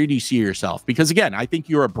next. Where do you see yourself? Because again, I think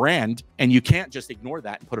you're a brand and you can't just ignore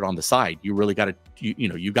that and put it on the side. You really got to,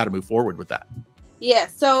 you got to move forward with that. Yeah.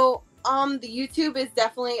 So the YouTube is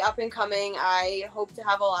definitely up and coming. I hope to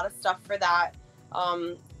have a lot of stuff for that.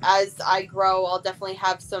 As I grow, I'll definitely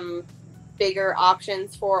have some bigger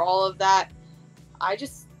options for all of that. I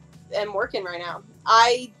just am working right now.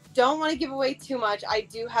 I don't want to give away too much. I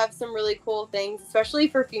do have some really cool things, especially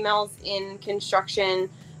for females in construction,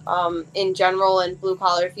 in general, and blue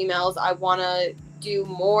collar females. I want to do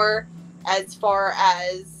more as far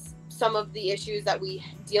as some of the issues that we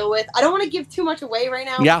deal with. I don't want to give too much away right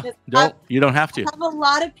now. Yeah, you don't have to. I have a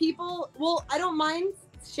lot of people. Well, I don't mind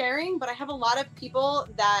sharing, but I have a lot of people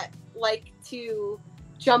that like to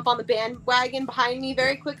jump on the bandwagon behind me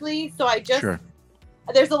very quickly. So I just. Sure.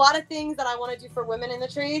 There's a lot of things that I want to do for women in the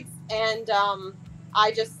trades, and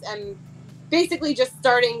I just am basically just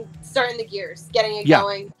starting the gears, getting it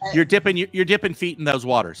going. You're dipping feet in those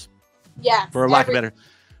waters. Yeah, for lack of better.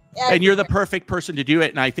 And you're the perfect person to do it,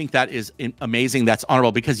 and I think that is amazing. That's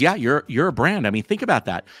honorable because you're a brand. I mean, think about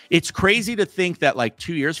that. It's crazy to think that like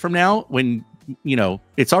 2 years from now, when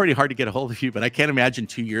it's already hard to get a hold of you, but I can't imagine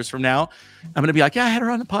 2 years from now, I'm going to be like, yeah, I had her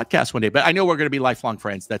on the podcast one day. But I know we're going to be lifelong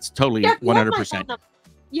friends. That's totally 100%.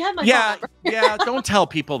 You have my phone number. Yeah. Don't tell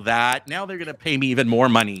people that. Now they're going to pay me even more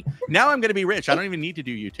money. Now I'm going to be rich. I don't even need to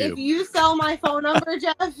do YouTube. If you sell my phone number,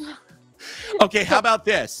 Jeff. Okay, how about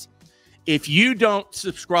this? If you don't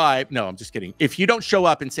subscribe, no, I'm just kidding. If you don't show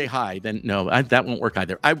up and say hi, then no, that won't work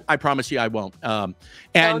either. I promise you I won't. And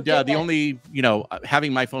the only,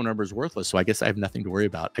 having my phone number is worthless. So I guess I have nothing to worry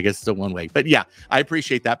about. I guess it's a one way. But yeah, I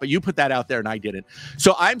appreciate that. But you put that out there and I didn't.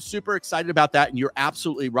 So I'm super excited about that. And you're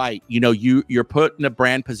absolutely right. You're put in a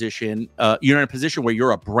brand position. You're in a position where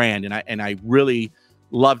you're a brand. And I really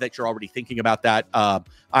love that you're already thinking about that.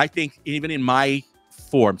 I think even in my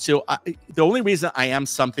form. So the only reason I am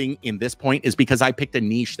something in this point is because I picked a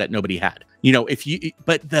niche that nobody had.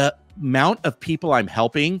 But the amount of people I'm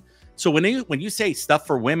helping. So when you say stuff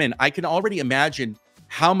for women, I can already imagine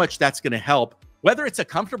how much that's going to help. Whether it's a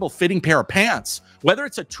comfortable fitting pair of pants, whether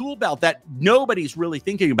it's a tool belt that nobody's really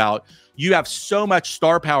thinking about, you have so much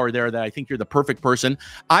star power there that I think you're the perfect person.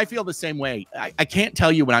 I feel the same way. I can't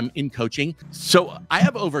tell you when I'm in coaching. So I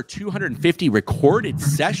have over 250 recorded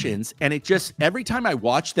sessions, and it just, every time I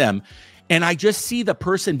watch them and I just see the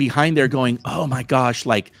person behind there going, oh my gosh,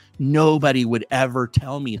 like nobody would ever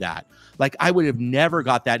tell me that. Like I would have never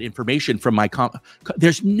got that information from my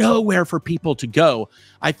there's nowhere for people to go.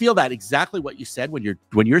 I feel that exactly what you said when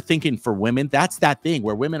you're thinking for women, that's that thing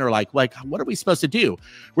where women are like, what are we supposed to do?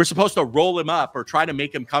 We're supposed to roll him up or try to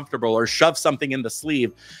make him comfortable or shove something in the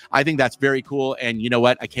sleeve. I think that's very cool. And you know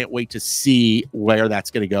what? I can't wait to see where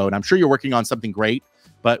that's going to go. And I'm sure you're working on something great,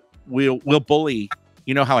 but we'll bully,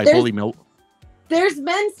 you know how I bully Mill. There's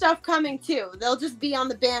men stuff coming too. They'll just be on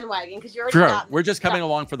the bandwagon because you're already sure. We're just coming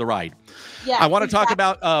along for the ride. Yeah. I want to talk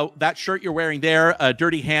about that shirt you're wearing there.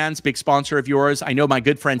 Dirty Hands, big sponsor of yours. I know my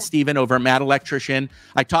good friend Steven over at Mad Electrician.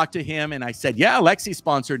 I talked to him and I said, yeah, Lexi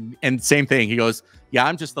sponsored. And same thing. He goes, yeah,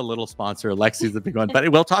 I'm just the little sponsor. Lexi's the big one. But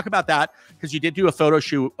we'll talk about that because you did do a photo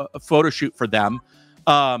shoot for them.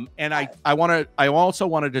 And I also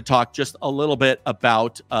wanted to talk just a little bit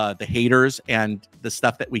about the haters and the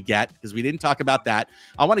stuff that we get, because we didn't talk about that.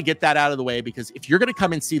 I want to get that out of the way, because if you're going to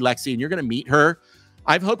come and see Lexi and you're going to meet her,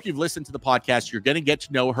 I hope you've listened to the podcast. You're going to get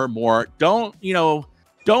to know her more. Don't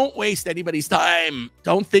waste anybody's time.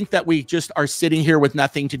 Don't think that we just are sitting here with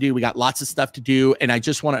nothing to do. We got lots of stuff to do. And I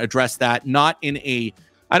just want to address that, not in a,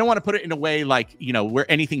 I don't want to put it in a way like, we're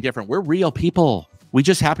anything different. We're real people. We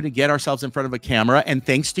just happen to get ourselves in front of a camera, and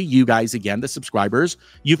thanks to you guys again, the subscribers,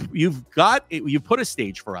 you've put a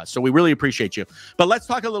stage for us, so we really appreciate you. But let's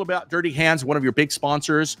talk a little bit about Dirty Hands, one of your big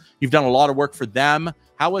sponsors. You've done a lot of work for them.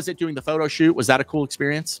 How was it doing the photo shoot? Was that a cool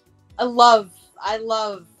experience? I love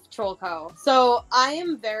Trollco. So I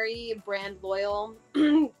am very brand loyal.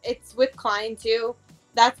 It's with Klein too.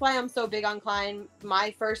 That's why I'm so big on Klein.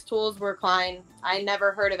 My first tools were Klein. I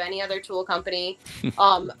never heard of any other tool company.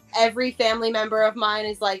 Every family member of mine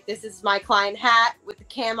is like, this is my Klein hat with the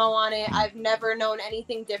camo on it. I've never known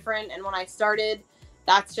anything different. And when I started,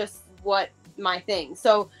 that's just what my thing.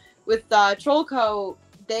 So with Trollco,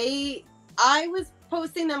 I was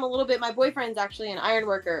posting them a little bit. My boyfriend's actually an iron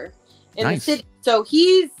worker in the city. So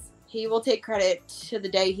he will take credit to the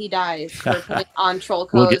day he dies for putting on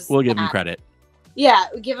Trollco's We'll give him credit. Yeah,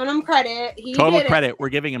 giving him credit. Total credit. We're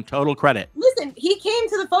giving him total credit. Listen, he came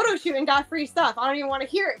to the photo shoot and got free stuff. I don't even want to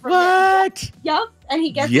hear it from him. Yep. And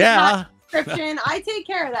he gets his subscription. I take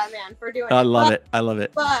care of that man for doing it. I love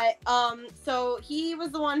it. But so he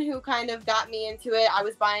was the one who kind of got me into it. I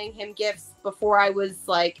was buying him gifts before I was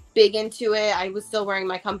like big into it. I was still wearing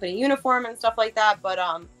my company uniform and stuff like that. But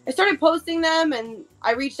I started posting them, and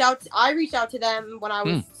I reached out to them when I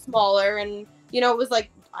was smaller, and it was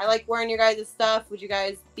like, I like wearing your guys' stuff. Would you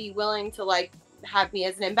guys be willing to like have me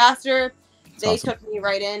as an ambassador? They took me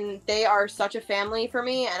right in. They are such a family for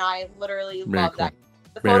me, and I literally love that.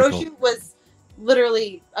 The photo shoot was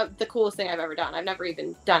literally the coolest thing I've ever done. I've never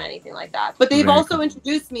even done anything like that. But they've also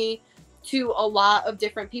introduced me to a lot of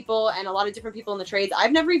different people and a lot of different people in the trades.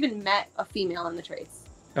 I've never even met a female in the trades.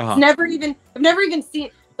 I've never even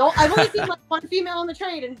seen. I've only seen like one female in the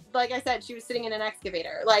trade, and like I said, she was sitting in an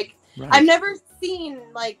excavator. Like I've never seen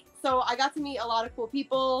so I got to meet a lot of cool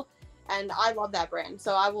people, and I love that brand.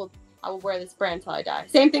 So I will wear this brand till I die.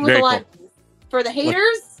 Same thing with the line booth. For the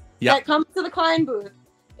haters that come to the Klein booth,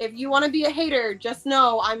 if you want to be a hater, just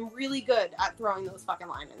know I'm really good at throwing those fucking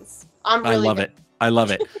linemen. I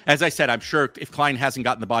love it. As I said, I'm sure if Klein hasn't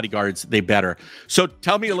gotten the bodyguards, they better. So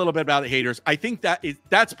tell me a little bit about the haters. I think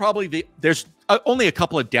that's probably there's only a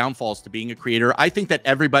couple of downfalls to being a creator. I think that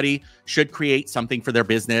everybody should create something for their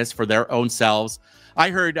business, for their own selves. I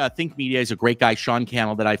heard Think Media is a great guy, Sean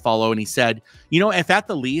Cannell, that I follow, and he said, if at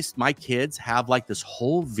the least my kids have like this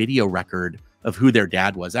whole video record of who their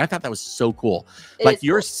dad was. And I thought that was so cool. Like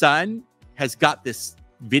your son has got this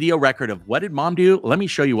video record of what did mom do? Let me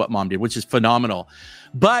show you what mom did, which is phenomenal.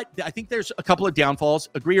 But I think there's a couple of downfalls.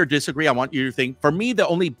 Agree or disagree, I want you to think. For me,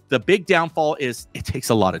 the big downfall is it takes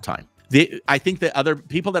a lot of time. I think that other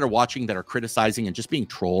people that are watching that are criticizing and just being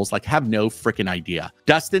trolls, like, have no freaking idea.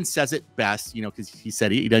 Dustin says it best, because he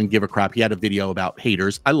said he doesn't give a crap. He had a video about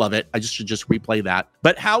haters. I love it. I should just replay that.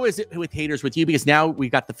 But how is it with haters with you? Because now we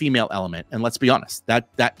got the female element, and let's be honest,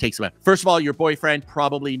 that takes a minute. First of all, your boyfriend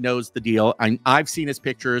probably knows the deal. I've seen his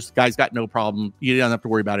pictures. Guy's got no problem. You don't have to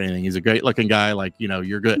worry about anything. He's a great looking guy. Like,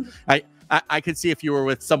 you're good. I could see if you were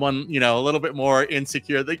with someone, a little bit more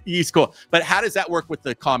insecure, he's cool. But how does that work with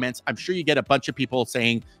the comments? I'm sure you get a bunch of people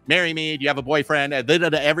saying, marry me, do you have a boyfriend?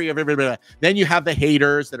 Every. Then you have the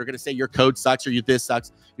haters that are going to say your code sucks or this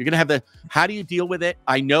sucks. You're going to have how do you deal with it?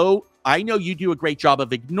 I know you do a great job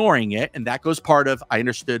of ignoring it. And that goes part of, I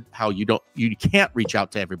understood how you can't reach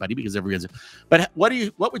out to everybody because everyone's, but what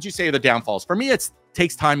would you say are the downfalls? For me, it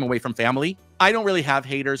takes time away from family. I don't really have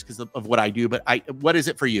haters because of what I do, but what is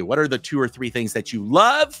it for you? What are the 2 or 3 things that you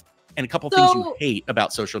love and a couple things you hate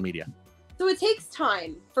about social media? So it takes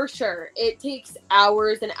time, for sure. It takes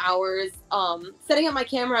hours and hours. Setting up my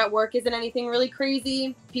camera at work isn't anything really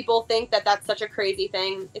crazy. People think that that's such a crazy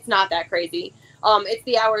thing. It's not that crazy. It's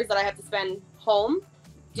the hours that I have to spend home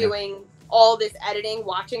doing all this editing,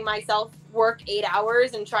 watching myself work 8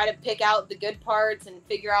 hours and try to pick out the good parts and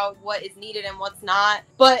figure out what is needed and what's not.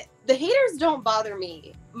 But the haters don't bother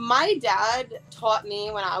me. My dad taught me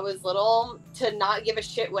when I was little to not give a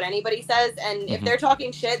shit what anybody says. And if they're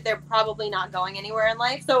talking shit, they're probably not going anywhere in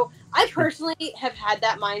life. So I personally have had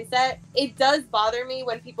that mindset. It does bother me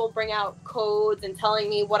when people bring out codes and telling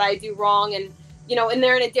me what I do wrong. And, you know, and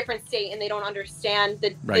they're in a different state and they don't understand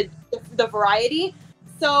the variety.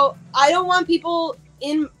 So I don't want people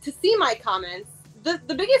to see my comments. The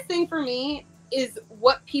biggest thing for me is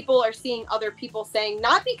what people are seeing other people saying,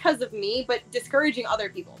 not because of me, but discouraging other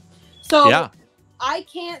people. So I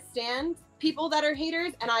can't stand people that are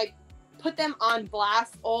haters, and I put them on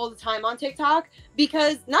blast all the time on TikTok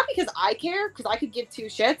not because I care, because I could give two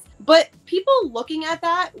shits, but people looking at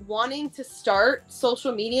that, wanting to start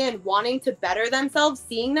social media and wanting to better themselves,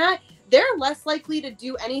 seeing that, they're less likely to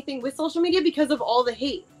do anything with social media because of all the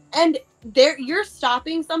hate. And you're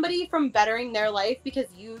stopping somebody from bettering their life because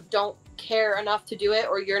you don't care enough to do it,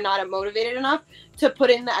 or you're not motivated enough to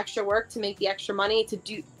put in the extra work to make the extra money to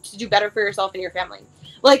do better for yourself and your family.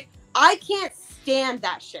 Like, I can't stand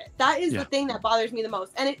that shit. That is the thing that bothers me the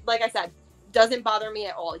most. And it, like I said, doesn't bother me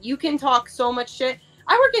at all. You can talk so much shit.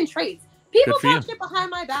 I work in trades. People talk shit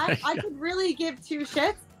behind my back. I could really give two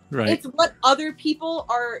shits. Right. It's what other people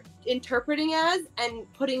are interpreting as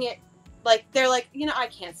and putting it like, they're like, you know, I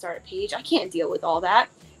can't start a page. I can't deal with all that.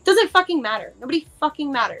 Doesn't fucking matter. Nobody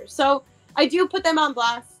fucking matters. So I do put them on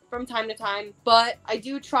blast from time to time, but I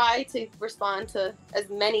do try to respond to as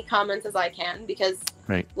many comments as I can because,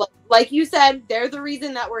 like you said, they're the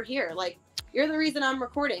reason that we're here. Like, you're the reason I'm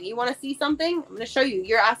recording. You want to see something? I'm going to show you.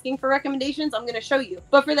 You're asking for recommendations? I'm going to show you.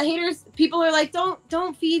 But for the haters, people are like,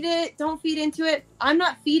 don't feed it. Don't feed into it. I'm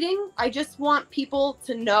not feeding. I just want people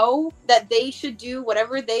to know that they should do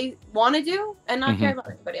whatever they want to do and not care about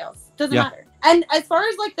anybody else. Doesn't matter. And as far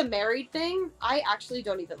as like the married thing, I actually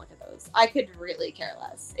don't even look at those. I could really care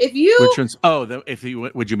less. If you, which ones? Oh,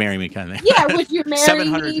 would you marry me kind of thing? Yeah, would you marry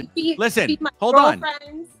me? Listen, hold on.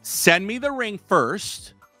 Send me the ring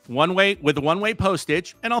first, with the one-way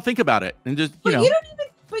postage, and I'll think about it. And just you don't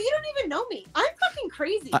even know me. I'm fucking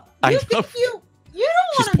crazy. I you know. think you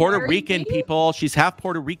don't She's want to Puerto marry Rican, me? people. She's half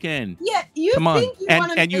Puerto Rican. Yeah, you come on, think you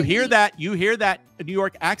want to and you hear that New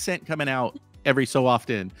York accent coming out every so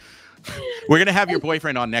often. We're going to have your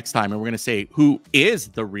boyfriend on next time, and we're going to say, who is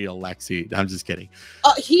the real Lexi? I'm just kidding.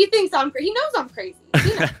 He thinks he knows I'm crazy.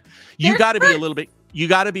 You got to be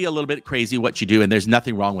a little bit crazy what you do, and there's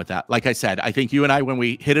nothing wrong with that. Like I said, I think you and I, when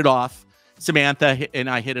we hit it off, Samantha and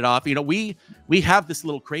I hit it off, you know, we have this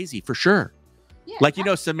little crazy for sure. Yeah, like, you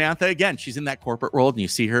know, Samantha, again, she's in that corporate world, and you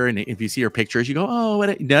see her, and if you see her pictures, you go, oh,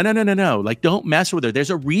 no. Like, don't mess with her. There's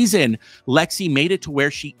a reason Lexi made it to where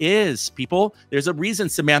she is, people. There's a reason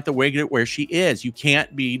Samantha made it where she is. You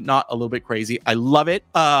can't be not a little bit crazy. I love it.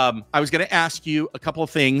 I was going to ask you a couple of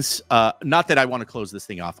things. Not that I want to close this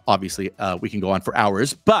thing off. Obviously, we can go on for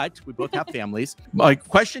hours, but we both have families. My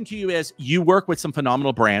question to you is, you work with some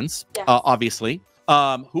phenomenal brands, obviously.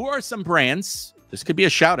 Who are some brands? This could be a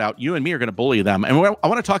shout out. You and me are going to bully them. And I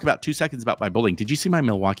want to talk about 2 seconds about my bullying. Did you see my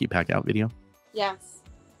Milwaukee pack out video? Yes.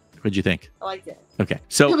 What'd you think? I liked it. Okay.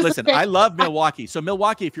 So listen, I love Milwaukee. So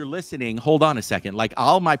Milwaukee, if you're listening, hold on a second. Like,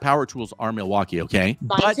 all my power tools are Milwaukee. Okay.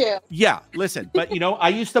 Mine too. Yeah, listen, but you know, I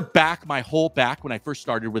used to back my whole back when I first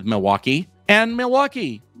started with Milwaukee. And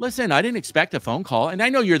Milwaukee, listen, I didn't expect a phone call. And I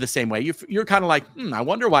know you're the same way. You're kind of like, I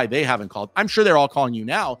wonder why they haven't called. I'm sure they're all calling you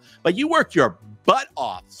now, but you worked your butt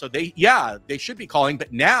off. So they should be calling.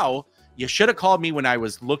 But now you should have called me when I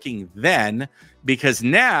was looking then, because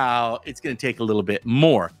now it's going to take a little bit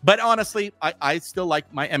more. But honestly, I still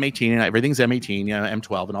like my M18, and everything's M18,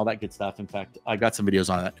 M12 and all that good stuff. In fact, I got some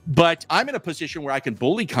videos on it. But I'm in a position where I can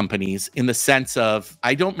bully companies in the sense of,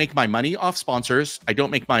 I don't make my money off sponsors. I don't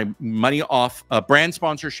make my money off brand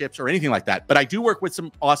sponsorships or anything like that. But I do work with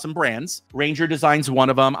some awesome brands. Ranger Design's one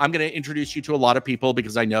of them. I'm going to introduce you to a lot of people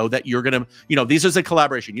because I know that you're going to, this is a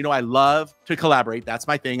collaboration. You know, I love to collaborate. That's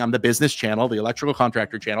my thing. I'm the business channel, the electrical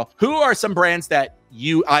contractor channel. Who are some brands that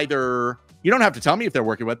you don't have to tell me if they're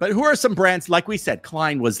working with, but who are some brands? Like we said,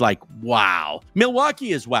 Klein was like, wow.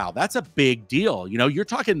 Milwaukee is wow. That's a big deal. You know, you're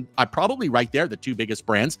talking, probably right there, the 2 biggest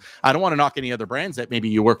brands. I don't want to knock any other brands that maybe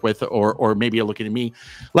you work with, or maybe you're looking at me.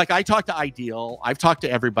 Like, I talked to Ideal. I've talked to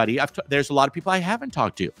everybody. There's a lot of people I haven't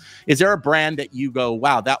talked to. Is there a brand that you go,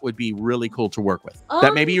 wow, that would be really cool to work with,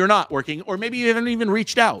 that maybe you're not working, or maybe you haven't even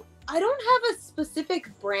reached out? I don't have a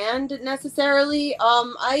specific brand necessarily.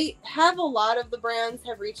 I have a lot of the brands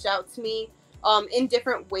have reached out to me in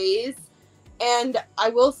different ways. And I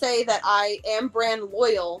will say that I am brand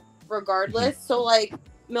loyal regardless. So like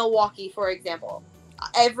Milwaukee, for example,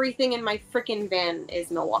 everything in my freaking van is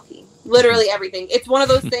Milwaukee. Literally everything. It's one of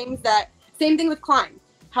those things that, same thing with Klein.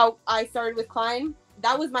 how I started with Klein,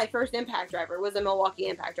 that was my first impact driver, was a Milwaukee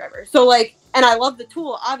impact driver. So like, and I love the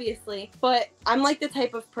tool, obviously, but I'm like the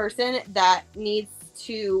type of person that needs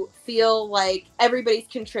to feel like everybody's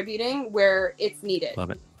contributing where it's needed. Love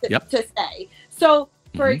it. To stay. So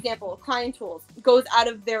for example, Klein Tools goes out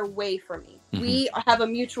of their way for me. We have a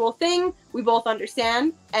mutual thing. We both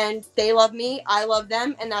understand, and they love me. I love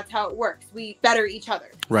them, and that's how it works. We better each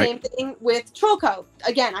other. Right. Same thing with Trollco.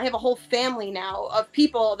 Again, I have a whole family now of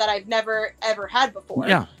people that I've never ever had before.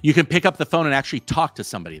 Yeah, you can pick up the phone and actually talk to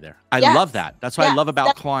somebody there. I love that. That's what I love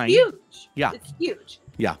about Klein. Huge. Yeah, it's huge.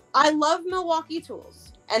 Yeah, I love Milwaukee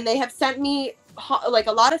Tools, and they have sent me like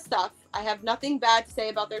a lot of stuff. I have nothing bad to say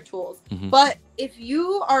about their tools. But if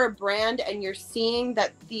you are a brand and you're seeing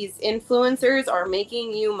that these influencers are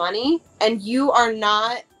making you money and you are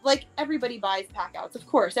not, like, everybody buys pack outs, of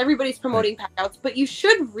course, everybody's promoting pack outs, but you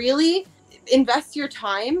should really invest your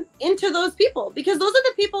time into those people, because those are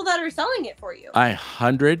the people that are selling it for you. I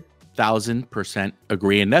 100,000%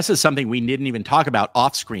 agree. And this is something we didn't even talk about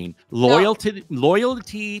off screen.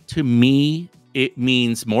 Loyalty to me, it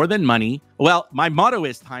means more than money. Well, my motto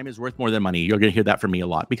is time is worth more than money. You're going to hear that from me a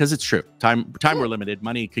lot, because it's true. Time we're limited.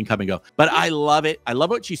 Money can come and go. But I love it. I love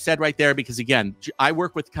what you said right there, because again, I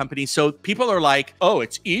work with companies. So people are like, oh,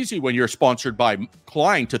 it's easy when you're sponsored by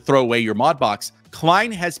Klein to throw away your mod box.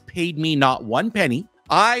 Klein has paid me not one penny.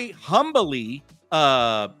 I humbly,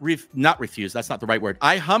 not refused. That's not the right word.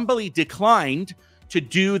 I humbly declined to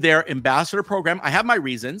do their ambassador program. I have my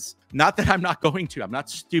reasons. Not that I'm not going to. I'm not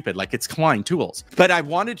stupid. Like, it's Klein Tools. But I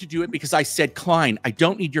wanted to do it because I said, Klein, I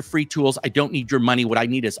don't need your free tools. I don't need your money. What I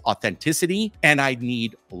need is authenticity, and I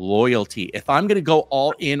need loyalty. If I'm going to go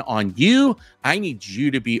all in on you, I need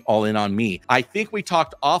you to be all in on me. I think we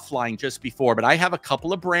talked offline just before, but I have a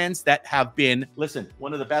couple of brands that have been, listen,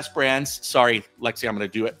 one of the best brands. Sorry, Lexi, I'm going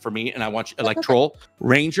to do it for me. And I want you, like, Troll.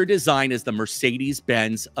 Ranger Design is the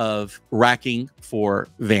Mercedes-Benz of racking for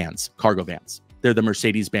vans, cargo vans. They're the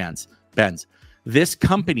Mercedes-Benz. This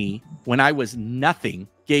company, when I was nothing,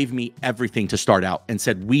 gave me everything to start out and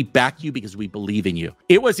said, we back you because we believe in you.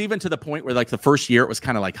 It was even to the point where, like, the first year, it was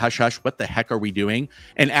kind of like, hush, hush, what the heck are we doing?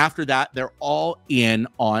 And after that, they're all in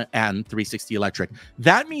on 360 Electric.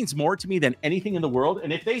 That means more to me than anything in the world.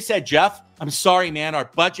 And if they said, Jeff, I'm sorry, man, our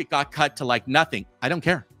budget got cut to like nothing, I don't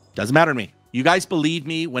care. Doesn't matter to me. You guys believed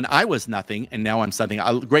me when I was nothing, and now I'm something.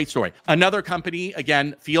 Great story. Another company,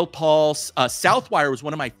 again, Field Pulse. Southwire was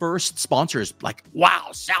one of my first sponsors. Like, wow,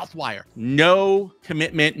 Southwire. No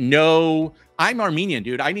commitment, no. I'm Armenian,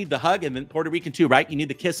 dude. I need the hug, and then Puerto Rican too, right? You need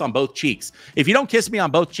the kiss on both cheeks. If you don't kiss me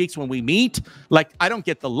on both cheeks when we meet, like, I don't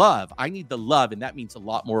get the love. I need the love, and that means a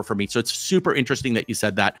lot more for me. So it's super interesting that you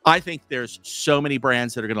said that. I think there's so many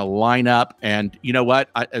brands that are going to line up, and you know what?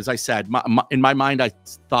 As I said, in my mind, I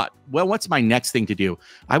thought, well, what's my next thing to do?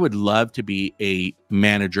 I would love to be a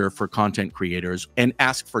manager for content creators and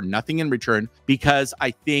ask for nothing in return, because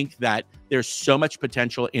I think that there's so much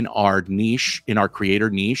potential in our niche, in our creator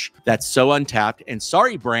niche, that's so untapped. And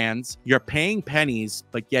sorry, brands, you're paying pennies,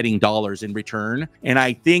 but getting dollars in return. And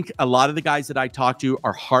I think a lot of the guys that I talk to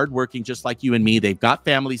are hardworking, just like you and me. They've got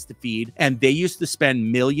families to feed, and they used to spend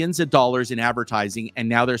millions of dollars in advertising, and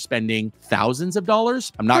now they're spending thousands of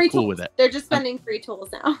dollars. I'm not free cool tools. with it. They're just spending free tools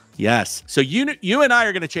now. Yes. So you and I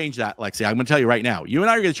are going to change that, Lexi. I'm going to tell you right now. You and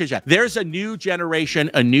I are going to change that. There's a new generation,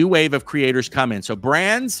 a new wave of creators coming. So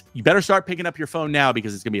brands, you better start picking up your phone now,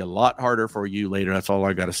 because it's going to be a lot harder for you later. That's all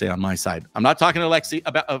I got to say on my side. I'm not talking to Lexi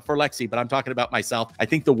for Lexi, but I'm talking about myself. I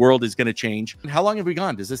think the world is going to change. How long have we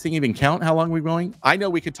gone? Does this thing even count? How long are we going? I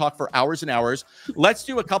know we could talk for hours and hours. Let's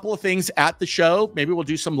do a couple of things at the show. Maybe we'll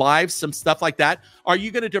do some lives, some stuff like that. Are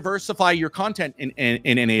you going to diversify your content in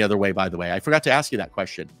any other way, by the way? I forgot to ask you that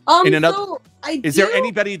question. Is there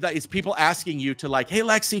anybody that is people asking you to, like, hey,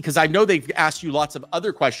 Lexi, because I know they've asked you lots of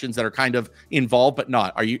other questions that are kind of involved, but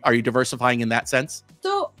not. Are you diversifying in that sense?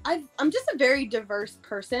 So I'm just a very diverse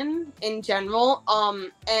person in general.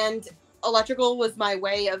 And electrical was my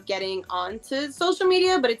way of getting onto social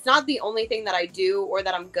media, but it's not the only thing that I do or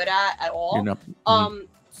that I'm good at all.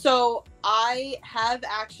 So I have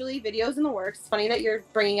actually videos in the works. It's funny that you're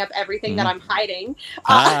bringing up everything that I'm hiding.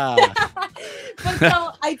 But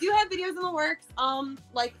so I do have videos in the works.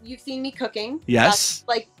 Like, you've seen me cooking. Yes.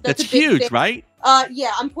 That's a big huge, thing. right?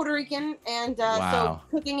 Yeah, I'm Puerto Rican, and so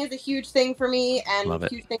cooking is a huge thing for me, and a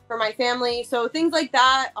huge thing for my family. So things like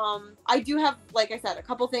that. I do have, like I said, a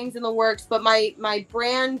couple things in the works, but my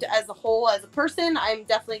brand as a whole, as a person, I'm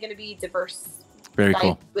definitely going to be diverse. Very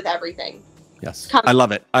cool. With everything. Yes. I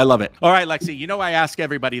love it. I love it. All right, Lexi, you know, I ask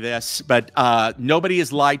everybody this, but nobody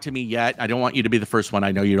has lied to me yet. I don't want you to be the first one.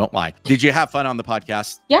 I know you don't lie. Did you have fun on the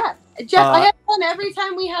podcast? Yeah, Jeff, I have fun every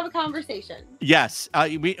time we have a conversation. Yes,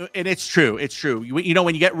 and it's true. It's true. You know,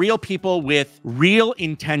 when you get real people with real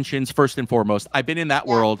intentions, first and foremost, I've been in that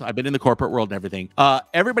world. I've been in the corporate world and everything.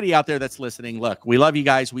 Everybody out there that's listening, look, we love you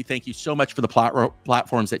guys. We thank you so much for the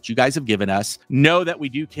platforms that you guys have given us. Know that we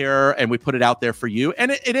do care and we put it out there for you.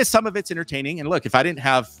 And it is, some of it's entertaining. And look, if I didn't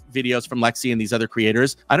have videos from Lexi and these other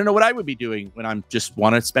creators, I don't know what I would be doing when I'm just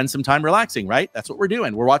want to spend some time relaxing, right? That's what we're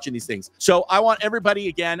doing. We're watching these things. So I want everybody,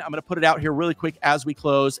 again, I'm going to put it out here really quick as we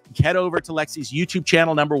close. Head over to Lexi's YouTube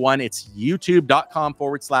channel, #1. It's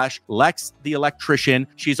youtube.com/Lex the Electrician.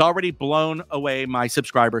 She's already blown away my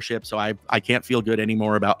subscribership, so I can't feel good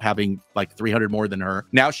anymore about having like 300 more than her.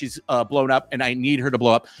 Now she's blown up, and I need her to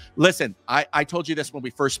blow up. Listen, I told you this when we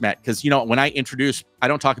first met, because, you know, when I introduce, I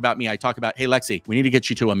don't talk about me. I talk about, hey, Lexi, we need to get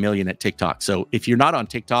you to 1 million at TikTok. So if you're not on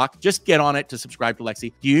TikTok, just get on it to subscribe to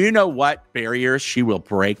Lexi. Do you know what barriers she will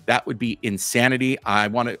break? That would be insanity.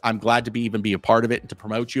 I'm glad to even be a part of it and to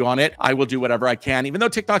promote you on it. I will do whatever I can, even though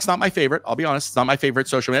TikTok's not my favorite. I'll be honest, it's not my favorite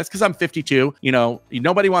social media. It's because I'm 52. You know,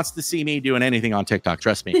 nobody wants to see me doing anything on TikTok,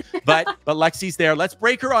 trust me. But Lexi's there. Let's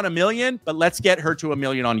break her on 1 million, but let's get her to 1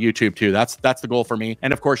 million on YouTube too. That's the goal for me.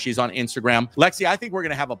 And of course, she's on Instagram. Lexi, I think we're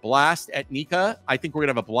gonna have a blast at Nika. I think we're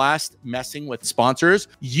gonna have a blast messing with sponsors.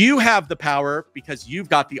 You have the power because you've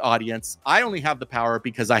got the audience. I only have the power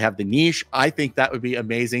because I have the niche. I think that would be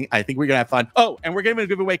amazing. I think we're gonna have fun. Oh, and we're gonna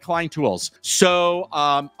give away Klein tools. So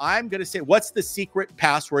I'm gonna say, what's the secret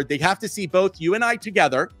password? They have to see both you and I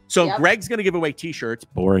together. So Greg's gonna give away t-shirts.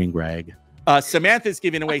 Boring, Greg. Samantha's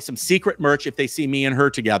giving away some secret merch if they see me and her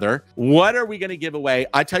together. What are we going to give away?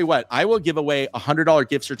 I tell you what, I will give away a $100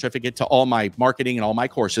 gift certificate to all my marketing and all my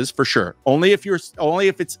courses for sure. Only if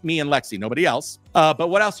it's me and Lexi, nobody else. But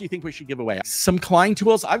what else do you think we should give away? Some Klein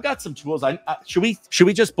tools. I've got some tools. Should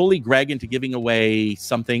we just bully Greg into giving away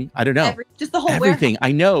something? I don't know. Just the whole everything.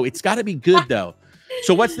 I know it's got to be good though.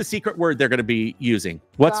 So what's the secret word they're going to be using?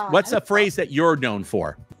 What's a phrase that you're known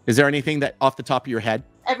for? Is there anything that off the top of your head?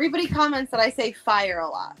 Everybody comments that I say fire a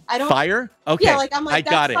lot. I don't. Fire? Okay. Yeah, like I'm like,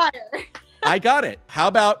 that's fire. I got it. How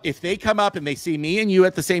about if they come up and they see me and you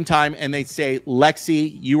at the same time and they say,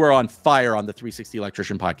 Lexi, you are on fire on the 360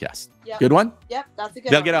 Electrician podcast. Yep. Good one? Yep, that's a good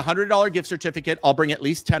one. They'll get a $100 gift certificate. I'll bring at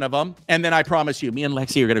least 10 of them. And then I promise you, me and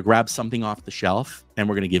Lexi are going to grab something off the shelf and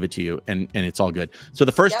we're going to give it to you. And it's all good. So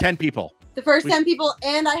the first 10 people. The first 10 people.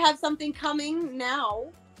 And I have something coming now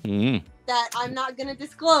that I'm not going to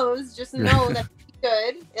disclose. Just know that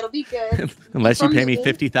good. It'll be good. Unless you pay me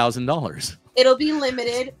 $50,000. It'll be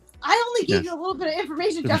limited. I only gave you a little bit of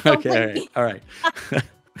information. Just okay. All right.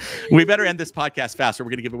 We better end this podcast fast or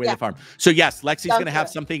we're going to give away the farm. So yes, Lexi's going to have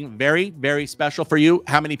something very, very special for you.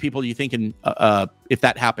 How many people do you think if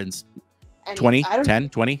that happens? 20, 10,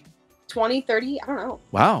 20? 20, 30, I don't know.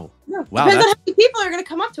 Wow. No. Wow. Depends on how many people are going to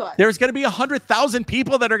come up to us. There's going to be 100,000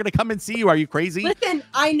 people that are going to come and see you. Are you crazy? Listen,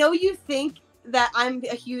 I know you think that I'm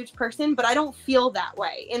a huge person, but I don't feel that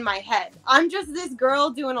way in my head. I'm just this girl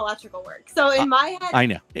doing electrical work. So in my head, I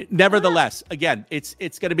know. Nevertheless, again, it's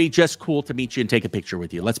going to be just cool to meet you and take a picture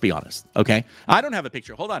with you. Let's be honest. Okay. I don't have a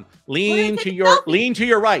picture. Hold on. Lean to your right.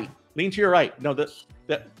 Lean to your right. No,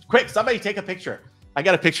 quick, somebody take a picture. I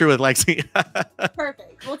got a picture with Lexi.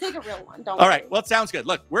 Perfect. We'll take a real one. Don't All right. Well, it sounds good.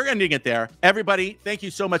 Look, we're ending it there. Everybody, thank you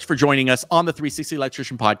so much for joining us on the 360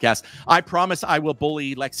 Electrician podcast. I promise I will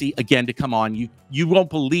bully Lexi again to come on. You won't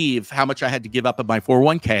believe how much I had to give up of my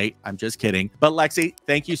 401k. I'm just kidding. But Lexi,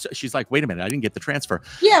 thank you. She's like, wait a minute, I didn't get the transfer.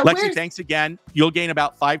 Yeah, Lexi, thanks again. You'll gain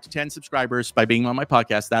about 5 to 10 subscribers by being on my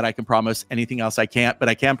podcast. That I can promise. Anything else I can't, but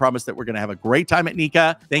I can promise that we're going to have a great time at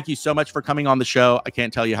Nika. Thank you so much for coming on the show. I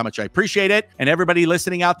can't tell you how much I appreciate it. And everybody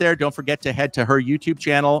listening out there, don't forget to head to her YouTube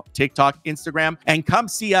channel, TikTok, Instagram, and come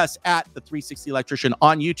see us at the 360 Electrician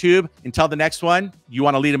on YouTube. Until the next one, you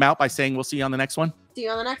want to lead them out by saying we'll see you on the next one? See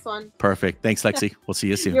you on the next one. Perfect. Thanks, Lexi. We'll see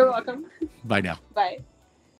you soon. You're welcome. Bye now. Bye.